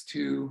speaks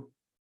to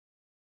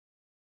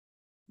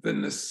the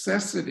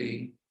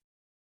necessity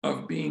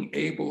of being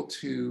able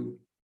to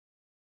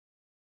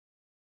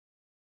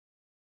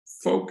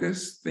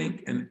focus,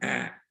 think, and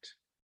act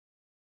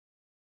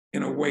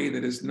in a way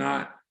that is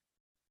not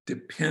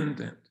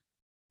dependent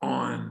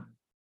on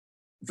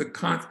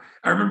the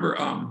I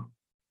remember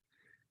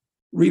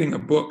reading a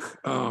book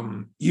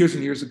years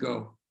and years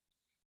ago,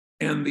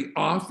 and the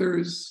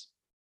author's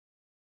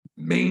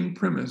main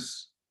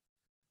premise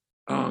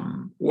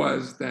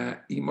was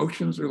that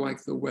emotions are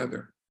like the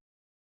weather.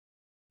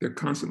 They're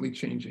constantly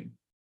changing.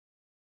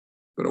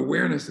 But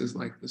awareness is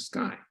like the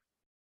sky.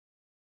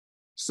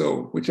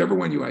 So whichever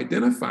one you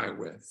identify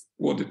with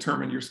will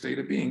determine your state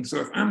of being.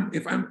 So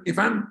if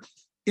I'm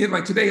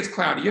like today it's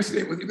cloudy,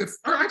 yesterday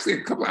or actually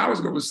a couple of hours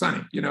ago it was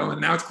sunny,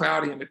 and now it's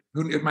cloudy and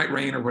it might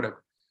rain or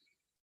whatever.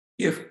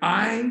 If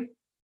I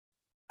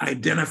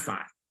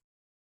identify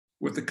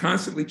with the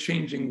constantly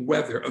changing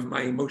weather of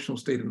my emotional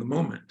state in the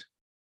moment,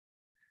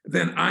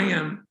 then I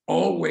am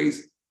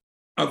always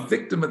a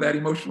victim of that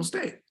emotional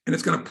state, and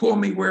it's going to pull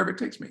me wherever it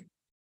takes me.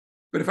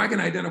 But if I can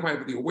identify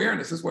with the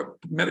awareness, this is what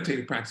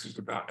meditative practice is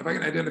about. If I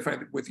can identify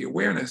with the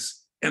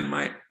awareness and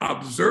my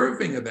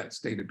observing of that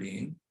state of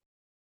being,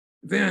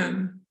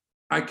 then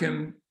I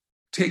can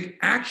take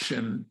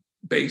action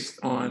based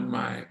on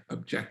my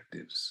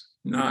objectives,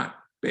 not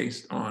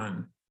based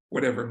on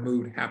whatever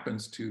mood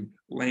happens to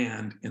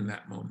land in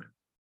that moment.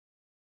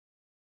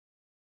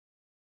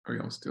 Are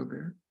y'all still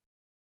there?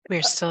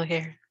 We're still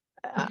here.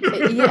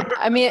 Yeah,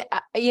 I mean,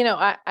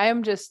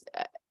 I'm just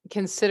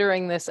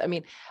considering this. I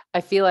mean,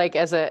 I feel like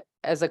as a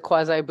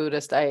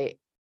quasi-Buddhist,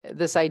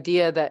 this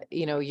idea that,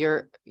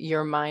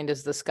 your mind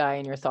is the sky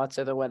and your thoughts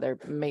are the weather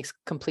makes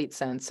complete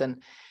sense.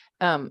 And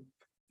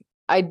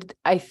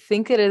I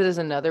think that it is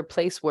another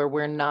place where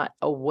we're not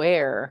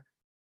aware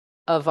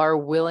of our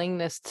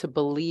willingness to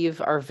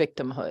believe our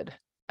victimhood,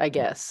 I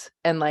guess,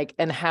 and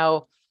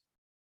how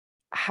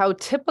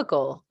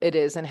typical it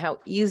is and how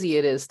easy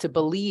it is to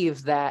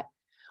believe that,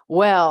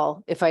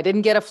 well, if I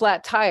didn't get a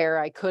flat tire,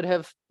 I could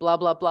have blah,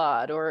 blah,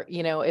 blah. Or,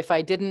 if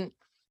I didn't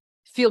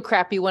feel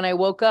crappy when I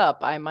woke up,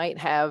 I might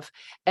have.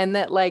 And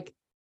that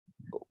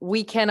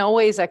we can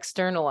always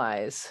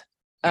externalize.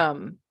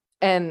 And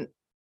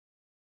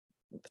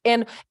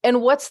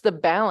what's the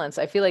balance?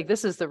 I feel like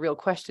this is the real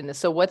question.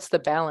 So what's the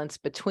balance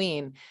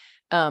between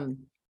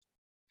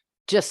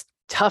just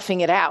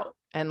toughing it out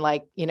and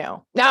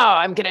no,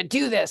 I'm going to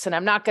do this and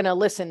I'm not going to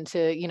listen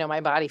to,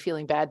 my body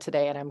feeling bad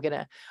today and I'm going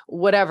to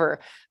whatever.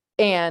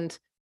 And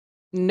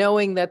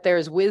knowing that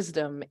there's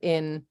wisdom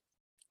in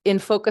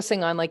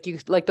focusing on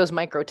those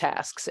micro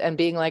tasks and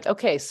being like,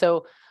 okay,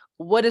 so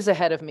what is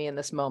ahead of me in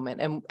this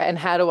moment? And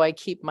how do I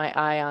keep my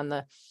eye on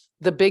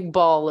the big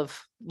ball of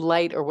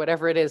light or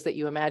whatever it is that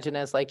you imagine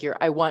as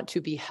I want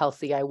to be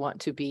healthy. I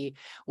want to be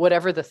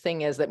whatever the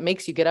thing is that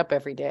makes you get up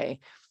every day.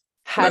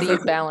 How do you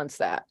balance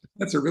that?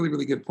 That's a really,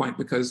 really good point,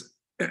 because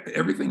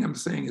everything I'm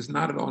saying is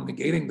not at all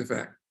negating the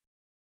fact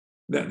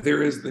that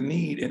there is the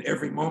need in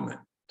every moment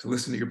to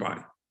listen to your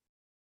body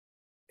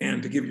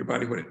and to give your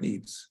body what it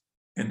needs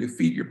and to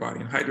feed your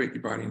body and hydrate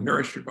your body and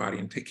nourish your body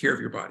and take care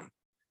of your body.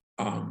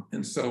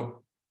 And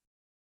so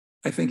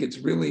I think it's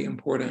really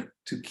important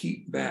to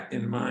keep that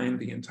in mind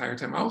the entire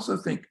time. I also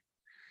think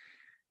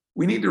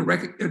we need to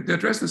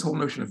address this whole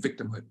notion of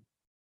victimhood,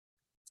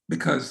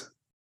 because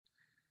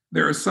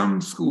there are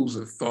some schools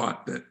of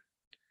thought that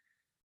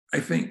I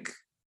think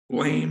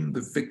blame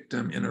the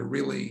victim in a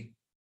really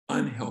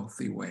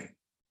unhealthy way.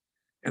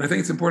 And I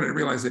think it's important to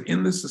realize that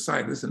in this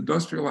society, this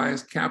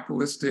industrialized,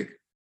 capitalistic,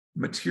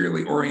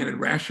 materially oriented,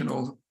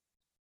 rational,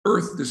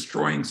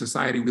 earth-destroying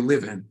society we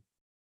live in,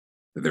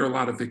 that there are a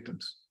lot of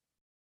victims.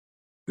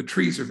 The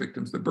trees are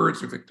victims, the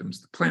birds are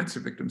victims, the plants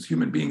are victims,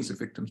 human beings are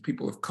victims,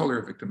 people of color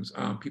are victims,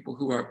 people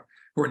who are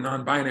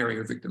non-binary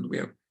are victims.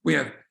 We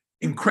have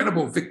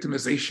incredible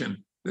victimization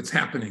that's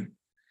happening.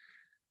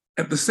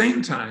 At the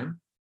same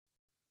time,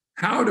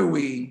 how do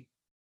we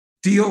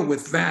deal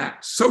with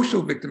that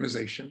social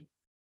victimization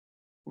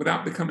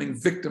without becoming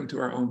victim to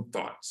our own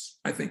thoughts?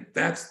 I think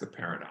that's the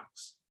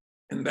paradox.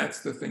 And that's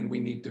the thing we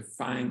need to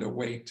find a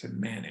way to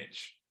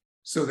manage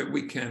so that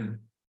we can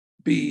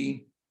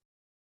be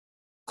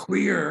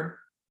clear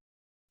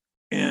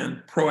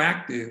and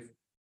proactive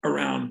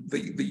around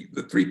the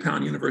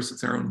 3-pound universe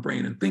that's our own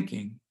brain and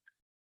thinking,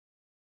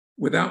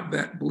 without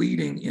that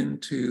bleeding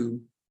into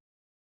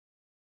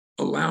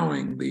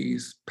allowing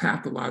these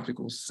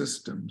pathological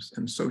systems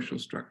and social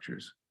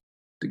structures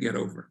to get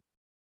over.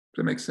 Does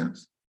that make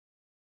sense?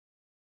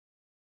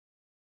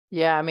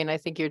 Yeah, I mean, I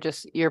think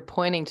you're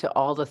pointing to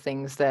all the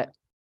things that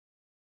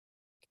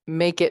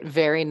make it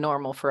very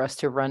normal for us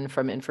to run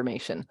from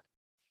information.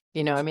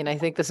 I mean, I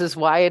think this is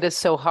why it is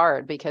so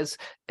hard, because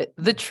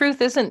the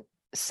truth isn't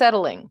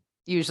settling.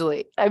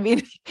 usually. I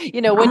mean,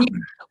 you know,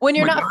 when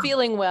you're not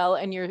feeling well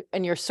and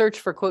your search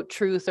for quote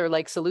truth or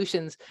like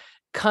solutions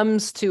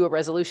comes to a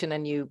resolution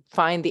and you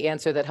find the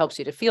answer that helps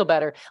you to feel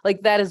better,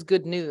 like that is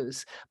good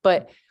news.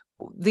 But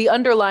the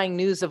underlying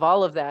news of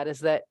all of that is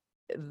that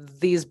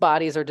these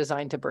bodies are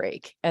designed to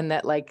break, and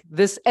that like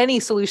any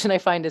solution I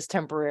find is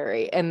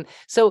temporary. And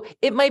so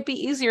it might be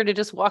easier to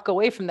just walk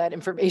away from that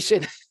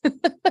information.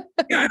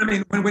 Yeah, I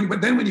mean,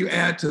 when you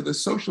add to the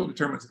social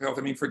determinants of health,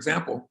 I mean, for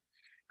example,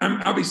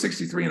 I'll be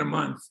 63 in a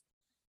month,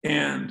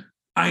 and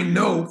I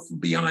know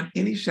beyond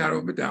any shadow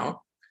of a doubt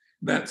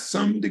that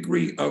some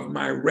degree of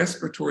my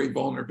respiratory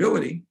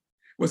vulnerability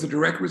was a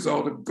direct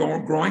result of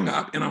growing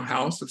up in a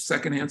house of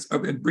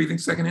and breathing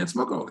secondhand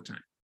smoke all the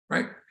time,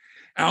 right?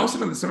 I also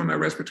know that some of my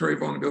respiratory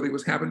vulnerability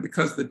was happening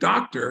because the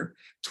doctor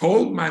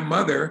told my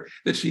mother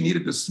that she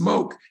needed to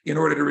smoke in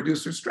order to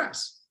reduce her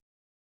stress.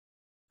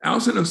 I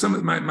also know some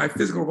of my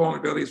physical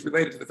vulnerability is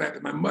related to the fact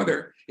that my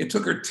mother, it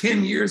took her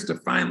 10 years to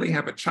finally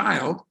have a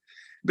child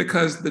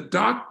because the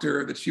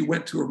doctor that she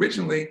went to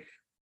originally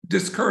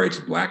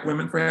discouraged Black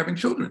women from having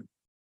children.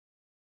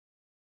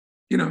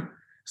 You know,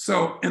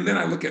 so, and then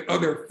I look at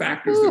other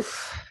factors,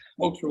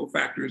 cultural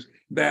factors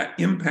that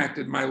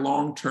impacted my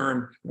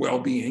long-term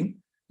well-being,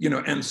 you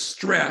know, and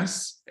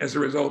stress as a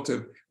result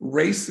of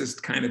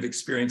racist kind of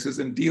experiences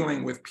and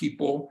dealing with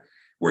people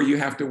where you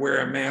have to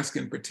wear a mask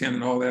and pretend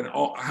and all that,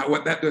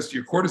 what that does to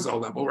your cortisol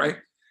level, right?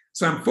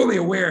 So I'm fully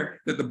aware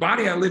that the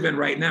body I live in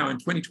right now in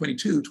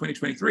 2022,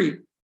 2023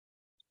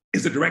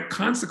 is a direct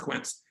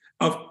consequence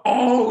of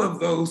all of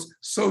those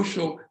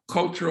social,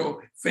 cultural,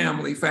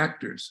 family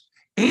factors.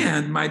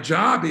 And my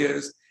job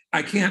is,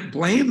 I can't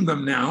blame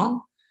them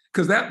now,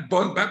 because that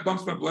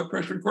bumps my blood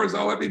pressure and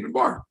cortisol up even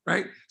more,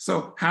 right?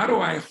 So how do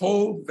I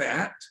hold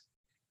that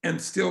and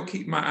still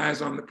keep my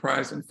eyes on the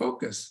prize and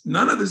focus?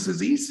 None of this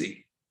is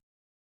easy,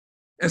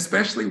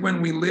 especially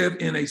when we live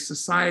in a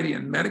society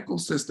and medical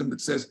system that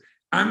says,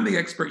 I'm the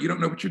expert, you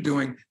don't know what you're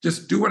doing,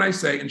 just do what I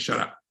say and shut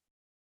up.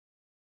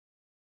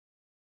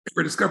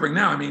 We're discovering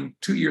now, I mean,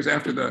 2 years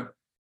after the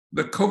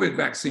COVID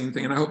vaccine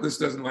thing, and I hope this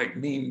doesn't like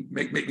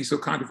make me so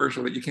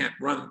controversial that you can't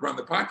run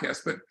the podcast,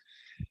 but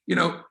you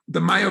know, the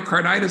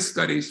myocarditis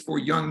studies for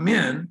young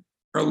men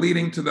are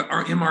leading to the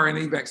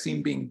mRNA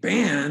vaccine being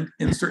banned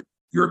in certain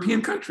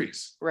European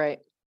countries. Right.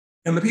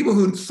 And the people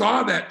who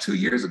saw that 2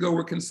 years ago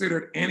were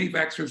considered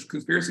anti-vaxxers,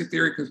 conspiracy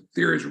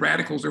theorists,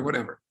 radicals, or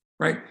whatever,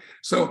 right?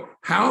 So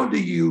how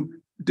do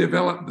you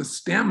develop the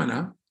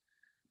stamina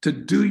to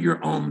do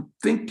your own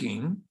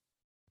thinking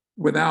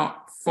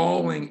without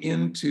falling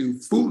into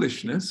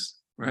foolishness,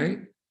 right?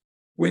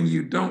 When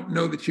you don't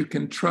know that you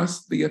can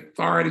trust the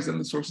authorities and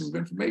the sources of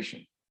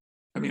information.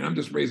 I mean, I'm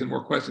just raising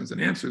more questions than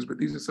answers, but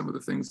these are some of the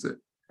things that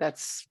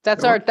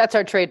that's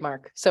our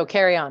trademark. So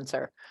carry on,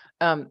 sir.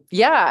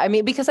 Yeah, I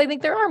mean, because I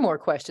think there are more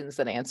questions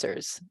than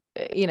answers,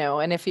 you know,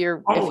 and if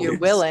you're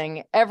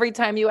willing, every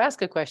time you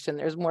ask a question,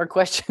 there's more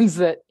questions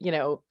that, you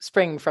know,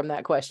 spring from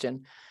that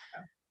question.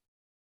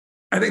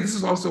 I think this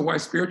is also why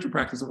spiritual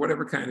practice of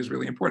whatever kind is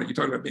really important. You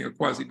talk about being a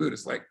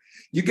quasi-Buddhist, like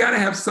you got to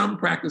have some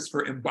practice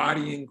for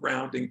embodying,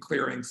 grounding,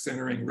 clearing,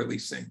 centering,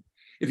 releasing.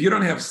 If you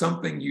don't have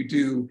something you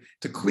do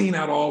to clean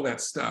out all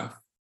that stuff,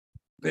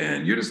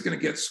 then you're just going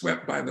to get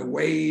swept by the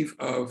wave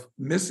of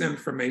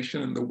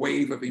misinformation and the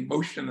wave of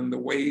emotion and the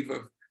wave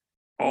of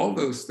all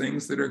those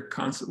things that are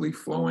constantly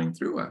flowing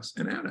through us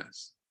and at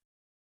us.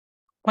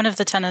 One of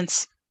the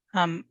tenets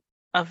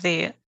of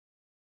the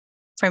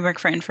Framework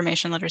for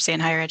Information Literacy in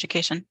Higher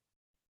Education,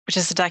 which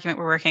is the document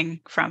we're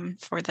working from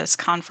for this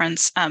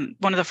conference,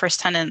 one of the first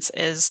tenets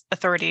is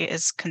authority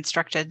is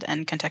constructed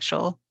and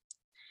contextual.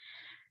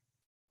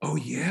 Oh,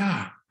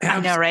 yeah.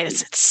 Absolutely. I know, right?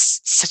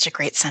 It's such a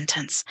great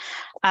sentence.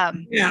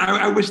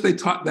 I wish they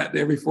taught that to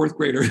every fourth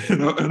grader. I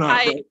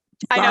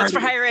know it's for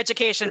higher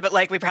education, but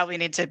like we probably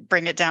need to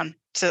bring it down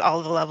to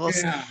all the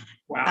levels. Yeah.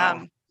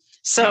 Wow.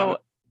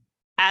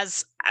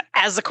 As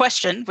a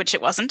question, which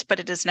it wasn't,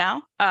 but it is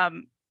now,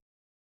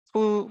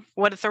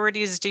 what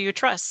authorities do you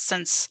trust?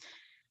 Since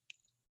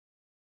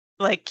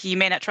like you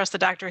may not trust the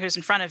doctor who's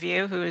in front of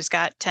you, who's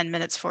got 10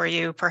 minutes for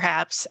you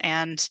perhaps,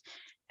 and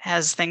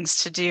has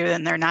things to do,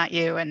 and they're not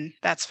you, and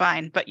that's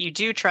fine. But you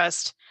do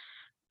trust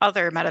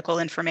other medical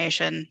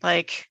information.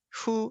 Like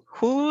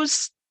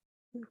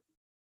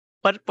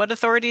what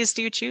authorities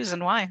do you choose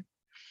and why?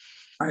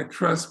 I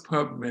trust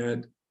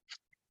PubMed.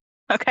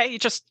 Okay, you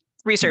trust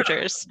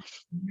researchers.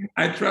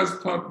 I trust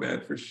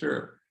PubMed for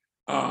sure.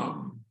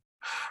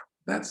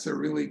 That's a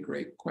really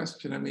great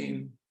question. I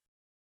mean,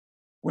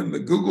 when the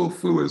Google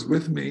foo is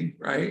with me,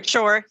 right?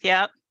 Sure,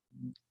 yeah.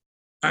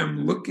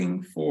 I'm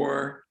looking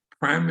for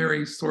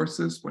primary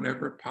sources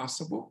whenever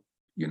possible,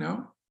 you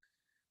know?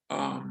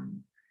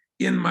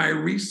 In my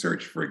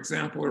research, for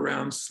example,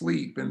 around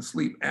sleep and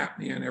sleep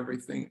apnea and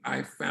everything,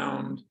 I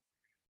found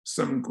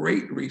some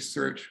great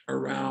research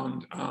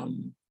around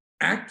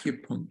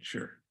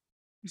acupuncture,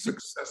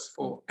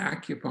 successful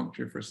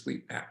acupuncture for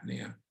sleep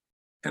apnea.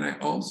 And I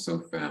also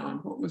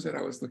found, what was it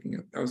I was looking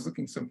at? I was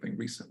looking something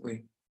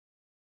recently.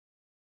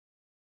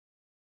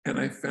 And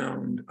I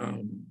found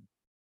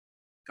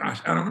gosh,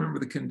 I don't remember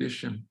the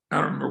condition. I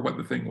don't remember what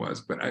the thing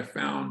was, but I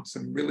found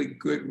some really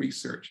good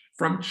research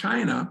from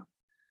China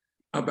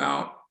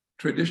about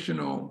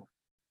traditional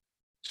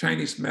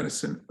Chinese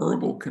medicine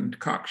herbal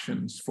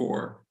concoctions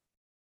for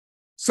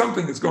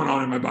something that's going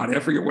on in my body. I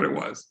forget what it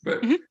was,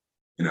 but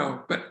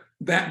but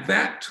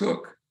that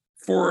took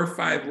 4 or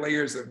 5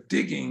 layers of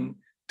digging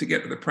to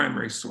get to the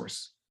primary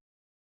source.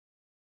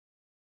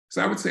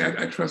 So I would say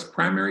I trust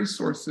primary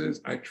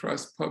sources. I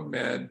trust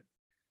PubMed.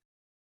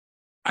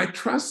 I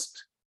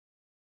trust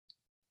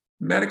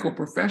medical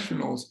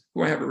professionals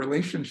who I have a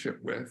relationship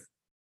with,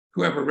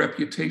 who have a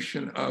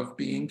reputation of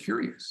being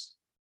curious.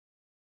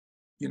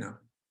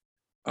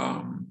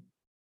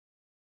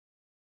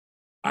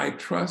 I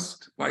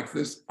trust, like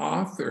this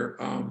author,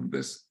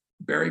 this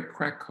Barry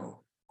Krakoff,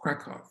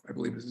 I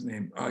believe is his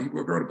name. He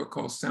wrote a book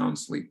called Sound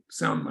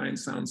Mind,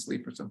 Sound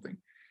Sleep or something.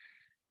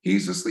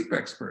 He's a sleep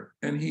expert,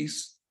 and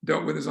he's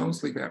dealt with his own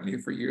sleep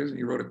apnea for years, and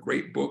he wrote a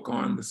great book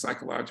on the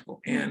psychological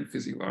and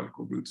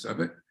physiological roots of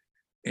it.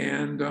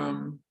 And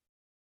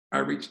I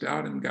reached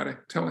out and got a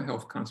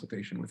telehealth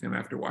consultation with him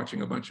after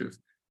watching a bunch of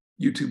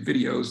YouTube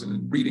videos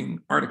and reading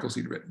articles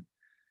he'd written.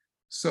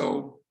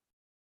 So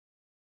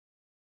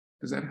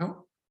does that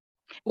help?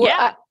 Well,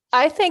 Yeah.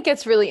 I think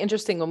it's really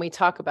interesting when we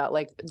talk about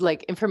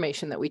like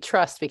information that we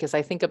trust, because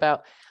I think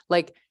about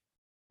like,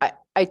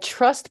 I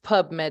trust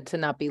PubMed to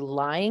not be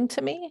lying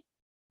to me.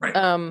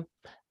 Right.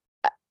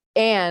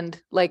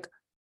 And like,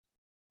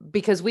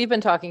 because we've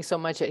been talking so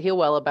much at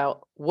Healwell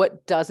about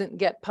what doesn't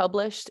get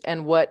published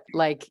and what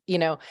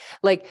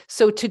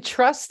so to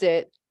trust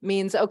it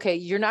means, okay,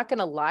 you're not going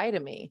to lie to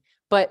me,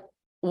 but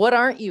what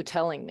aren't you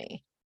telling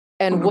me?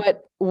 And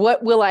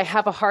what will I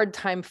have a hard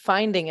time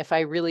finding if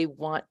I really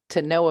want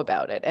to know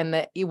about it? And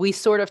that we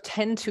sort of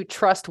tend to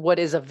trust what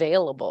is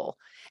available.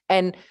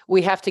 And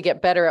we have to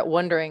get better at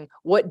wondering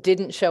what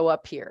didn't show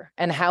up here,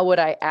 and how would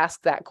I ask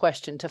that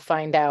question to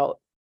find out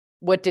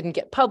what didn't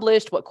get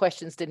published, what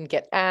questions didn't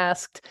get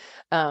asked.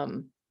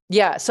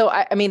 So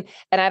I mean,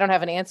 and I don't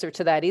have an answer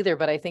to that either,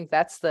 but I think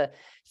that's the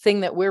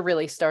thing that we're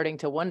really starting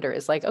to wonder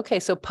is like, okay,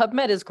 so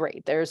PubMed is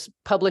great. There's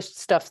published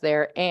stuff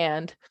there,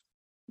 and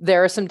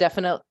there are some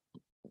definite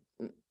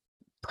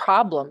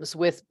problems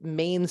with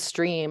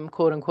mainstream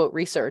quote unquote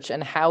research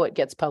and how it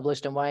gets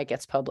published and why it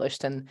gets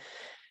published. And,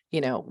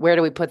 where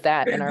do we put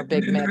that in our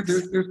big mix?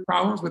 There's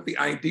problems with the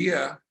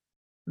idea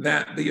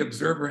that the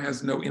observer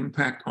has no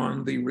impact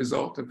on the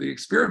result of the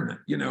experiment.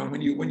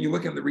 When you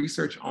look at the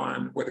research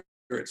on whether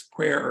it's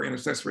prayer or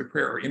intercessory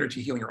prayer or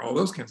energy healing or all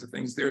those kinds of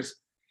things,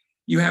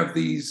 you have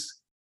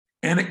these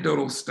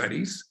anecdotal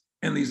studies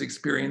and these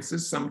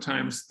experiences,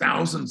 sometimes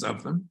thousands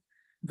of them,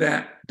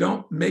 that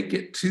don't make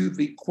it to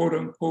the quote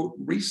unquote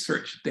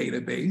research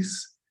database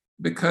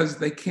because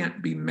they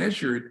can't be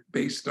measured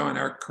based on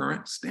our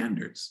current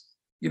standards.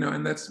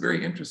 And that's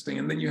very interesting.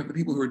 And then you have the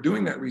people who are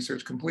doing that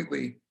research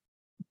completely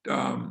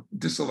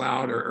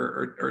disallowed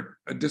or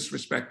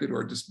disrespected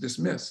or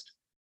dismissed.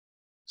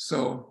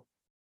 So,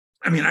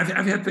 I mean,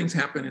 I've had things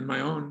happen in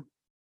my own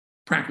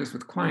practice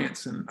with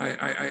clients, and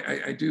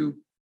I do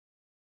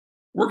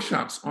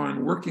workshops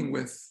on working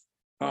with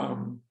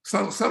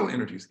subtle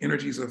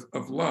energies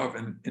of love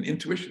and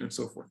intuition and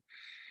so forth.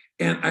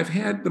 And I've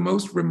had the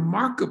most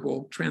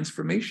remarkable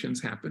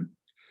transformations happen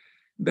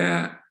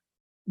that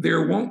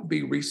there won't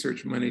be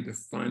research money to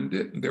fund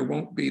it, and there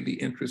won't be the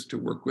interest to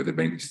work with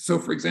it. So,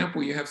 for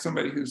example, you have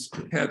somebody who's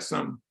had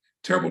some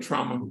terrible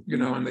trauma,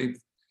 and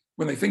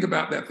when they think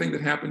about that thing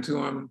that happened to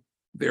them,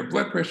 their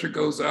blood pressure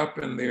goes up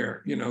and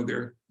their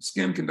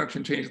skin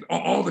conduction changes,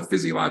 all the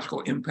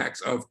physiological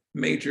impacts of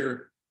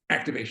major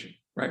activation,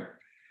 right?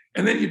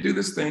 And then you do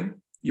this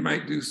thing, you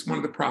might do one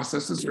of the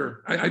processes,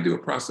 or I do a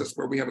process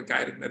where we have a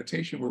guided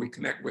meditation where we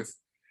connect with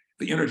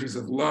the energies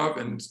of love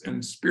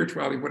and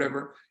spirituality,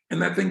 whatever,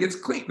 and that thing gets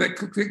clean, that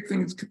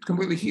thing is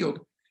completely healed.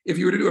 If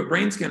you were to do a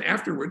brain scan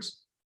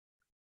afterwards,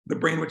 the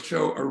brain would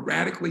show a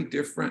radically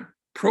different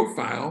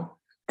profile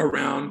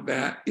around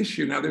that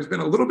issue. Now, there's been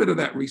a little bit of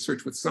that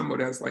research with some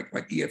modalities like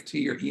EFT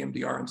or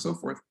EMDR and so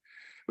forth,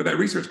 but that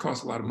research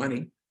costs a lot of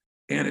money,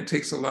 and it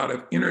takes a lot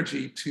of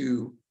energy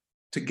to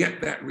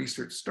get that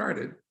research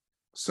started.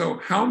 So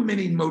how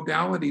many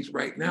modalities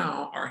right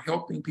now are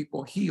helping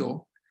people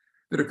heal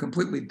that are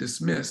completely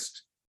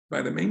dismissed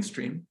by the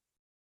mainstream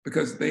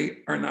because they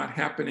are not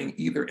happening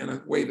either in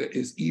a way that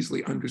is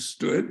easily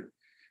understood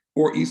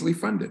or easily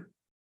funded?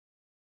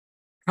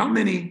 How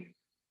many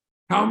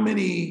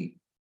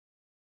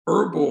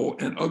herbal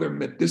and other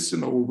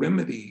medicinal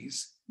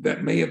remedies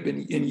that may have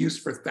been in use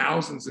for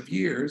thousands of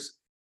years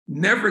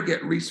never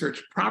get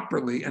researched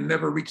properly and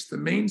never reach the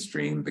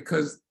mainstream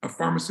because a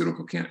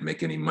pharmaceutical can't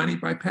make any money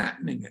by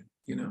patenting it,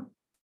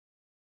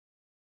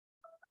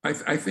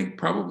 I think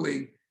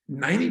probably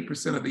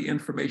 90% of the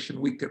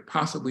information we could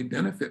possibly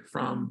benefit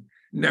from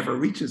never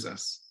reaches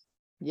us.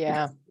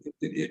 Yeah.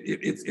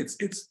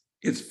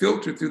 It's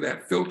filtered through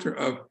that filter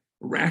of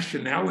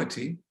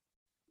rationality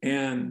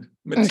and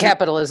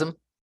capitalism.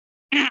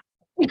 Oh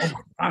my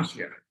gosh,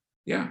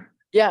 yeah.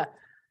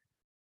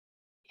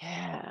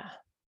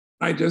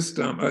 I just,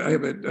 I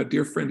have a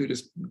dear friend who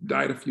just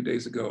died a few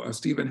days ago,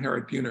 Stephen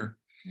Herod Buhner,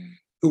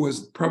 who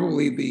was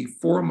probably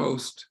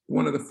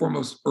one of the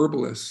foremost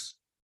herbalists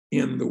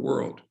in the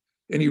world.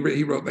 And he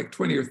wrote like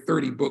 20 or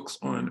 30 books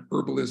on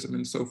herbalism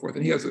and so forth.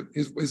 And he has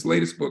his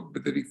latest book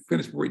that he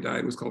finished before he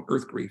died was called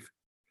Earth Grief.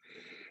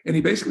 And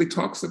he basically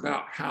talks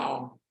about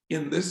how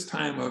in this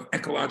time of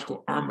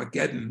ecological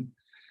Armageddon,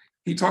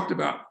 he talked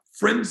about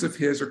friends of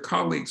his or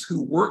colleagues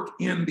who work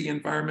in the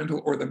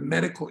environmental or the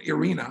medical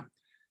arena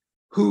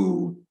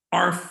who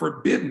are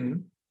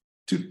forbidden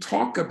to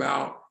talk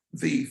about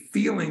the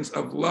feelings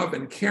of love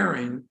and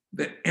caring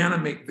that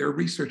animate their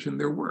research and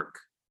their work,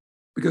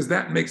 because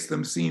that makes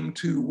them seem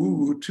too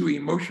woo-woo, too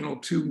emotional,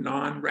 too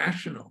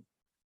non-rational,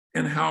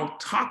 and how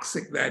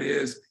toxic that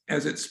is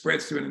as it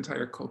spreads to an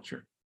entire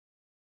culture.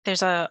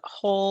 There's a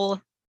whole,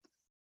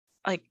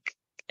 like,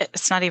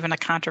 it's not even a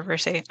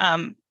controversy,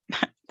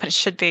 but it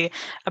should be,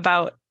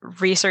 about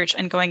research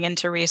and going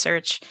into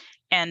research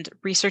and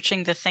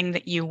researching the thing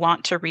that you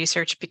want to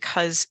research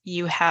because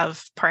you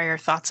have prior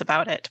thoughts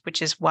about it,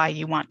 which is why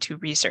you want to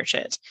research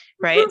it,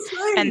 right?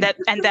 And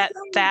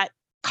that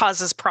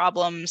causes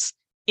problems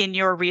in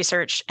your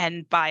research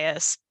and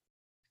bias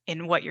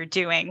in what you're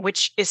doing,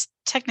 which is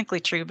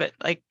technically true, but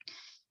like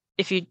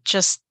if you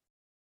just,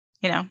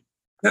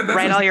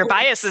 write all your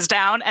biases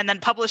down and then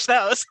publish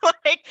those,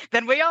 like,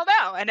 then we all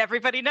know and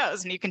everybody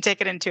knows and you can take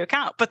it into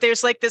account. But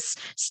there's like this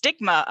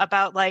stigma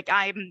about like,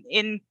 I'm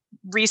in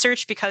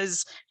research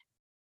because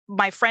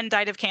my friend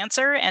died of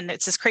cancer and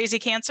it's this crazy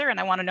cancer and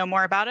I want to know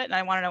more about it and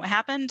I want to know what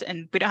happened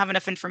and we don't have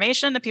enough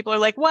information. And people are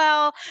like,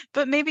 well,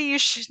 but maybe you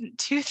shouldn't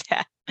do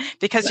that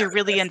because you're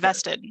really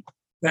invested.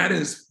 That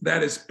is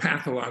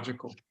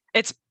pathological.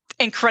 It's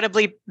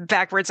incredibly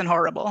backwards and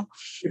horrible.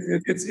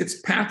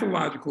 It's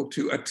pathological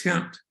to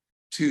attempt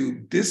to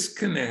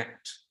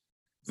disconnect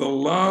the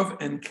love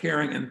and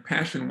caring and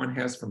passion one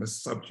has from a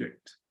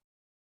subject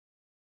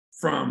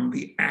from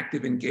the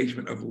active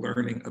engagement of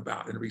learning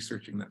about and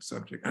researching that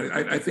subject.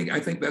 I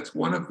think that's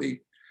one of the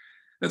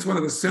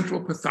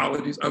central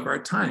pathologies of our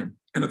time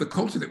and of the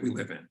culture that we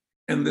live in.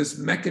 And this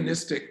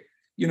mechanistic,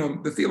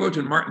 the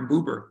theologian Martin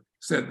Buber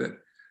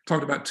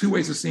talked about two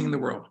ways of seeing the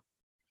world.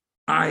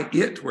 I,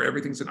 it, where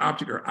everything's an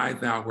object, or I,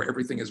 thou, where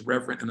everything is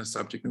reverent and a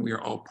subject, and we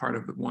are all part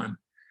of the one.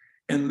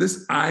 And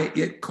this I,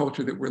 it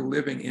culture that we're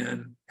living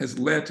in has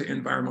led to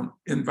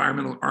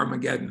environmental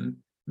Armageddon,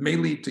 may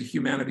lead to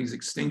humanity's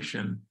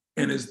extinction,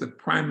 and is the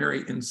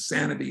primary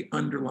insanity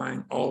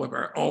underlying all of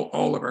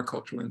our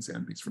cultural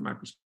insanities, from my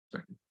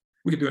perspective.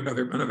 We could do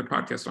another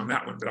podcast on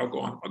that one, but I'll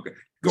go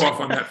off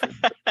on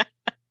that.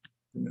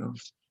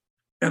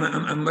 And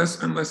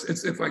unless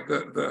it's like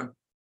the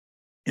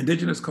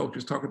indigenous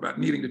cultures talk about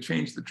needing to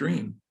change the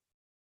dream,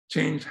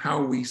 change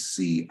how we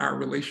see our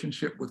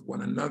relationship with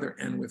one another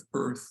and with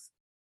Earth.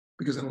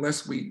 Because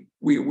unless we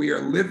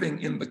are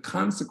living in the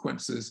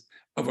consequences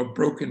of a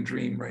broken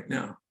dream right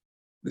now,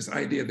 this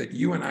idea that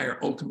you and I are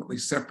ultimately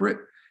separate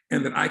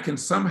and that I can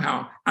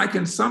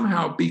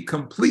somehow be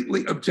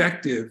completely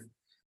objective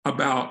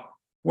about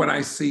what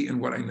I see and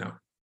what I know.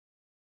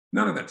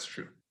 None of that's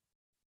true.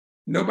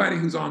 Nobody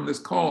who's on this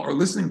call or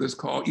listening to this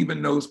call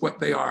even knows what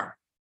they are.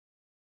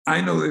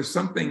 I know there's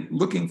something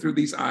looking through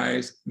these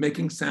eyes,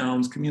 making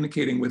sounds,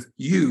 communicating with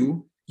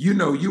you.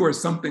 You are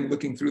something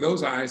looking through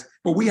those eyes,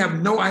 but we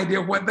have no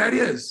idea what that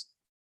is.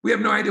 We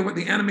have no idea what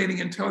the animating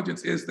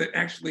intelligence is that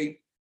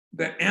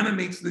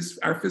animates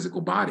our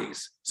physical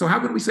bodies. So how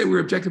can we say we're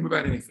objective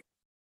about anything?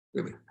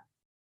 Really?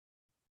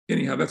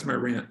 Anyhow, that's my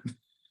rant.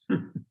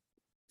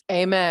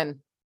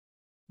 Amen.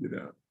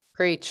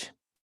 Preach.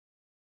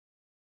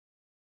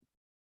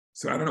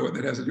 So I don't know what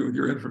that has to do with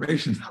your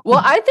information.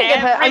 Well, I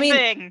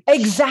think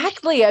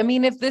exactly. I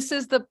mean, if this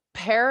is the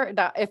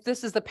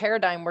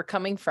paradigm we're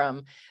coming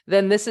from,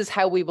 then this is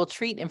how we will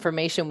treat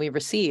information we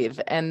receive,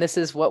 and this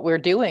is what we're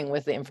doing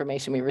with the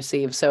information we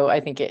receive. So I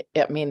think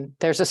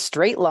there's a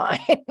straight line.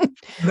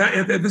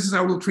 This is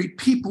how we'll treat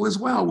people as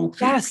well. We'll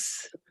treat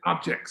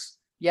objects.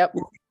 Yep.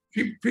 We'll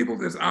treat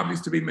people as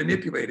objects to be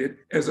manipulated,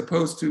 as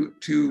opposed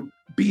to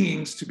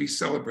beings to be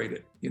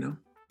celebrated.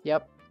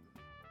 Yep.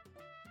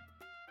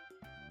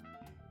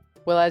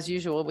 Well, as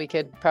usual, we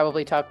could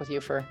probably talk with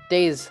you for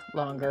days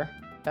longer.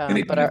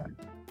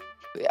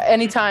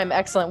 Anytime,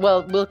 excellent.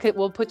 Well,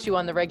 we'll put you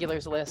on the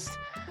regulars list.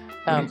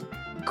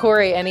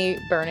 Corey, any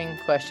burning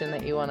question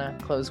that you want to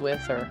close with,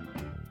 or?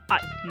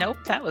 Nope,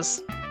 that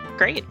was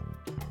great.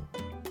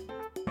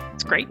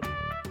 It's great.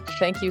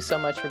 Thank you so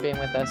much for being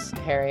with us,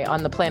 Harry,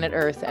 on the planet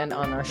Earth and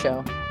on our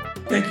show.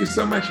 Thank you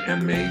so much,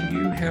 and may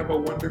you have a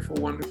wonderful,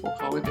 wonderful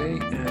holiday,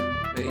 and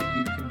may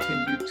you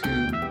continue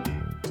to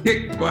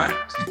kick butt.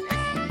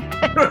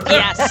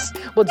 Yes.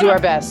 We'll do our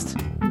best.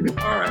 All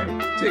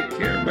right. Take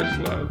care. Much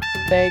love.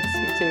 Thanks.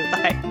 You too.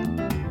 Bye.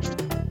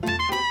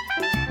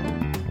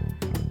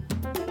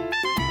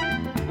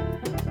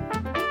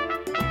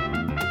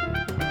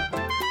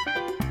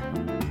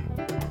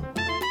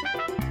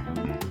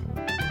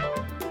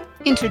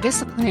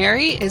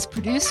 Interdisciplinary is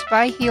produced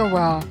by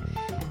Healwell.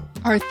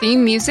 Our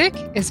theme music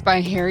is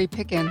by Harry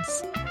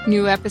Pickens.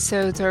 New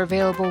episodes are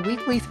available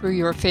weekly through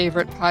your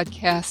favorite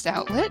podcast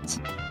outlet.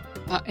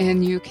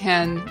 And you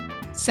can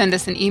send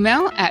us an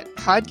email at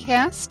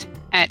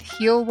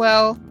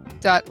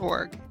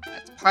podcast@healwell.org.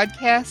 That's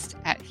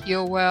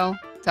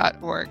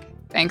podcast@healwell.org.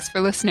 Thanks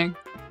for listening.